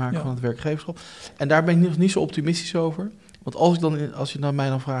aantrekkelijk maken van het werkgeverschap. En daar ben ik nog niet zo optimistisch over. Want als je mij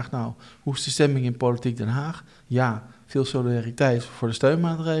dan vraagt, hoe is de stemming in Politiek Den Haag? Ja, veel solidariteit voor de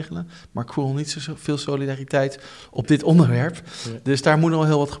steunmaatregelen, maar ik voel nog niet zoveel solidariteit op dit onderwerp. Ja. Dus daar moet nog wel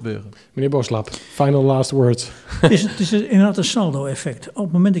heel wat gebeuren. Meneer Boslap, final last words. Het is inderdaad een saldo-effect. Op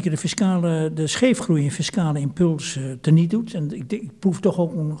het moment dat je de scheefgroei in fiscale impuls teniet doet, en ik proef toch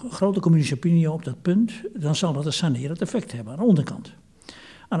ook een grote communistische opinie op dat punt, dan zal dat een sanerend effect hebben aan de onderkant.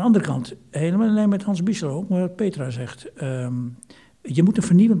 Aan de andere kant, helemaal in lijn met Hans Biesler ook, maar wat Petra zegt, je moet een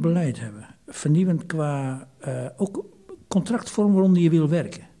vernieuwend beleid hebben. Vernieuwend qua ook contractvorm waaronder je wil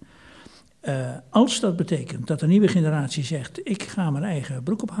werken. Als dat betekent dat de nieuwe generatie zegt, ik ga mijn eigen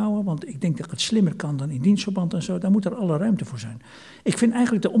broek ophouden, want ik denk dat ik het slimmer kan dan in dienstverband en zo, dan moet er alle ruimte voor zijn. Ik vind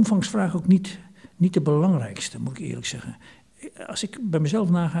eigenlijk de omvangsvraag ook niet de belangrijkste, moet ik eerlijk zeggen. Als ik bij mezelf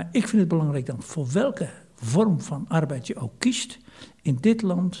naga, ik vind het belangrijk dat voor welke vorm van arbeid je ook kiest, in dit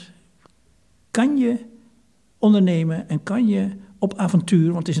land kan je ondernemen en kan je op avontuur,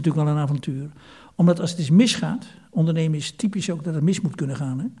 want het is natuurlijk wel een avontuur, omdat als het eens misgaat, ondernemen is typisch ook dat het mis moet kunnen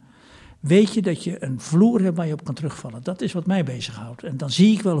gaan, hè? Weet je dat je een vloer hebt waar je op kan terugvallen. Dat is wat mij bezighoudt. En dan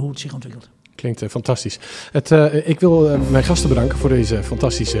zie ik wel hoe het zich ontwikkelt. Klinkt fantastisch. Ik wil mijn gasten bedanken voor deze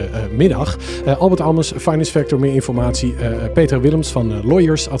fantastische middag. Albert Almers, Finance Factor, meer informatie. Peter Willems van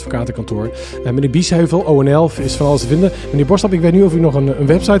Lawyers, advocatenkantoor. Meneer Biesheuvel, ONL, is van alles te vinden. Meneer Boslap, ik weet niet of u nog een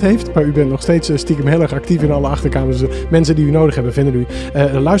website heeft, maar u bent nog steeds stiekem heel erg actief in alle achterkamers. Dus mensen die u nodig hebben, vinden u.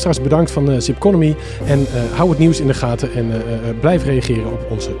 Luisteraars, bedankt van Zipconomy. En hou het nieuws in de gaten en blijf reageren op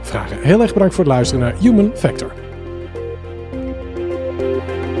onze vragen. Heel erg bedankt voor het luisteren naar Human Factor.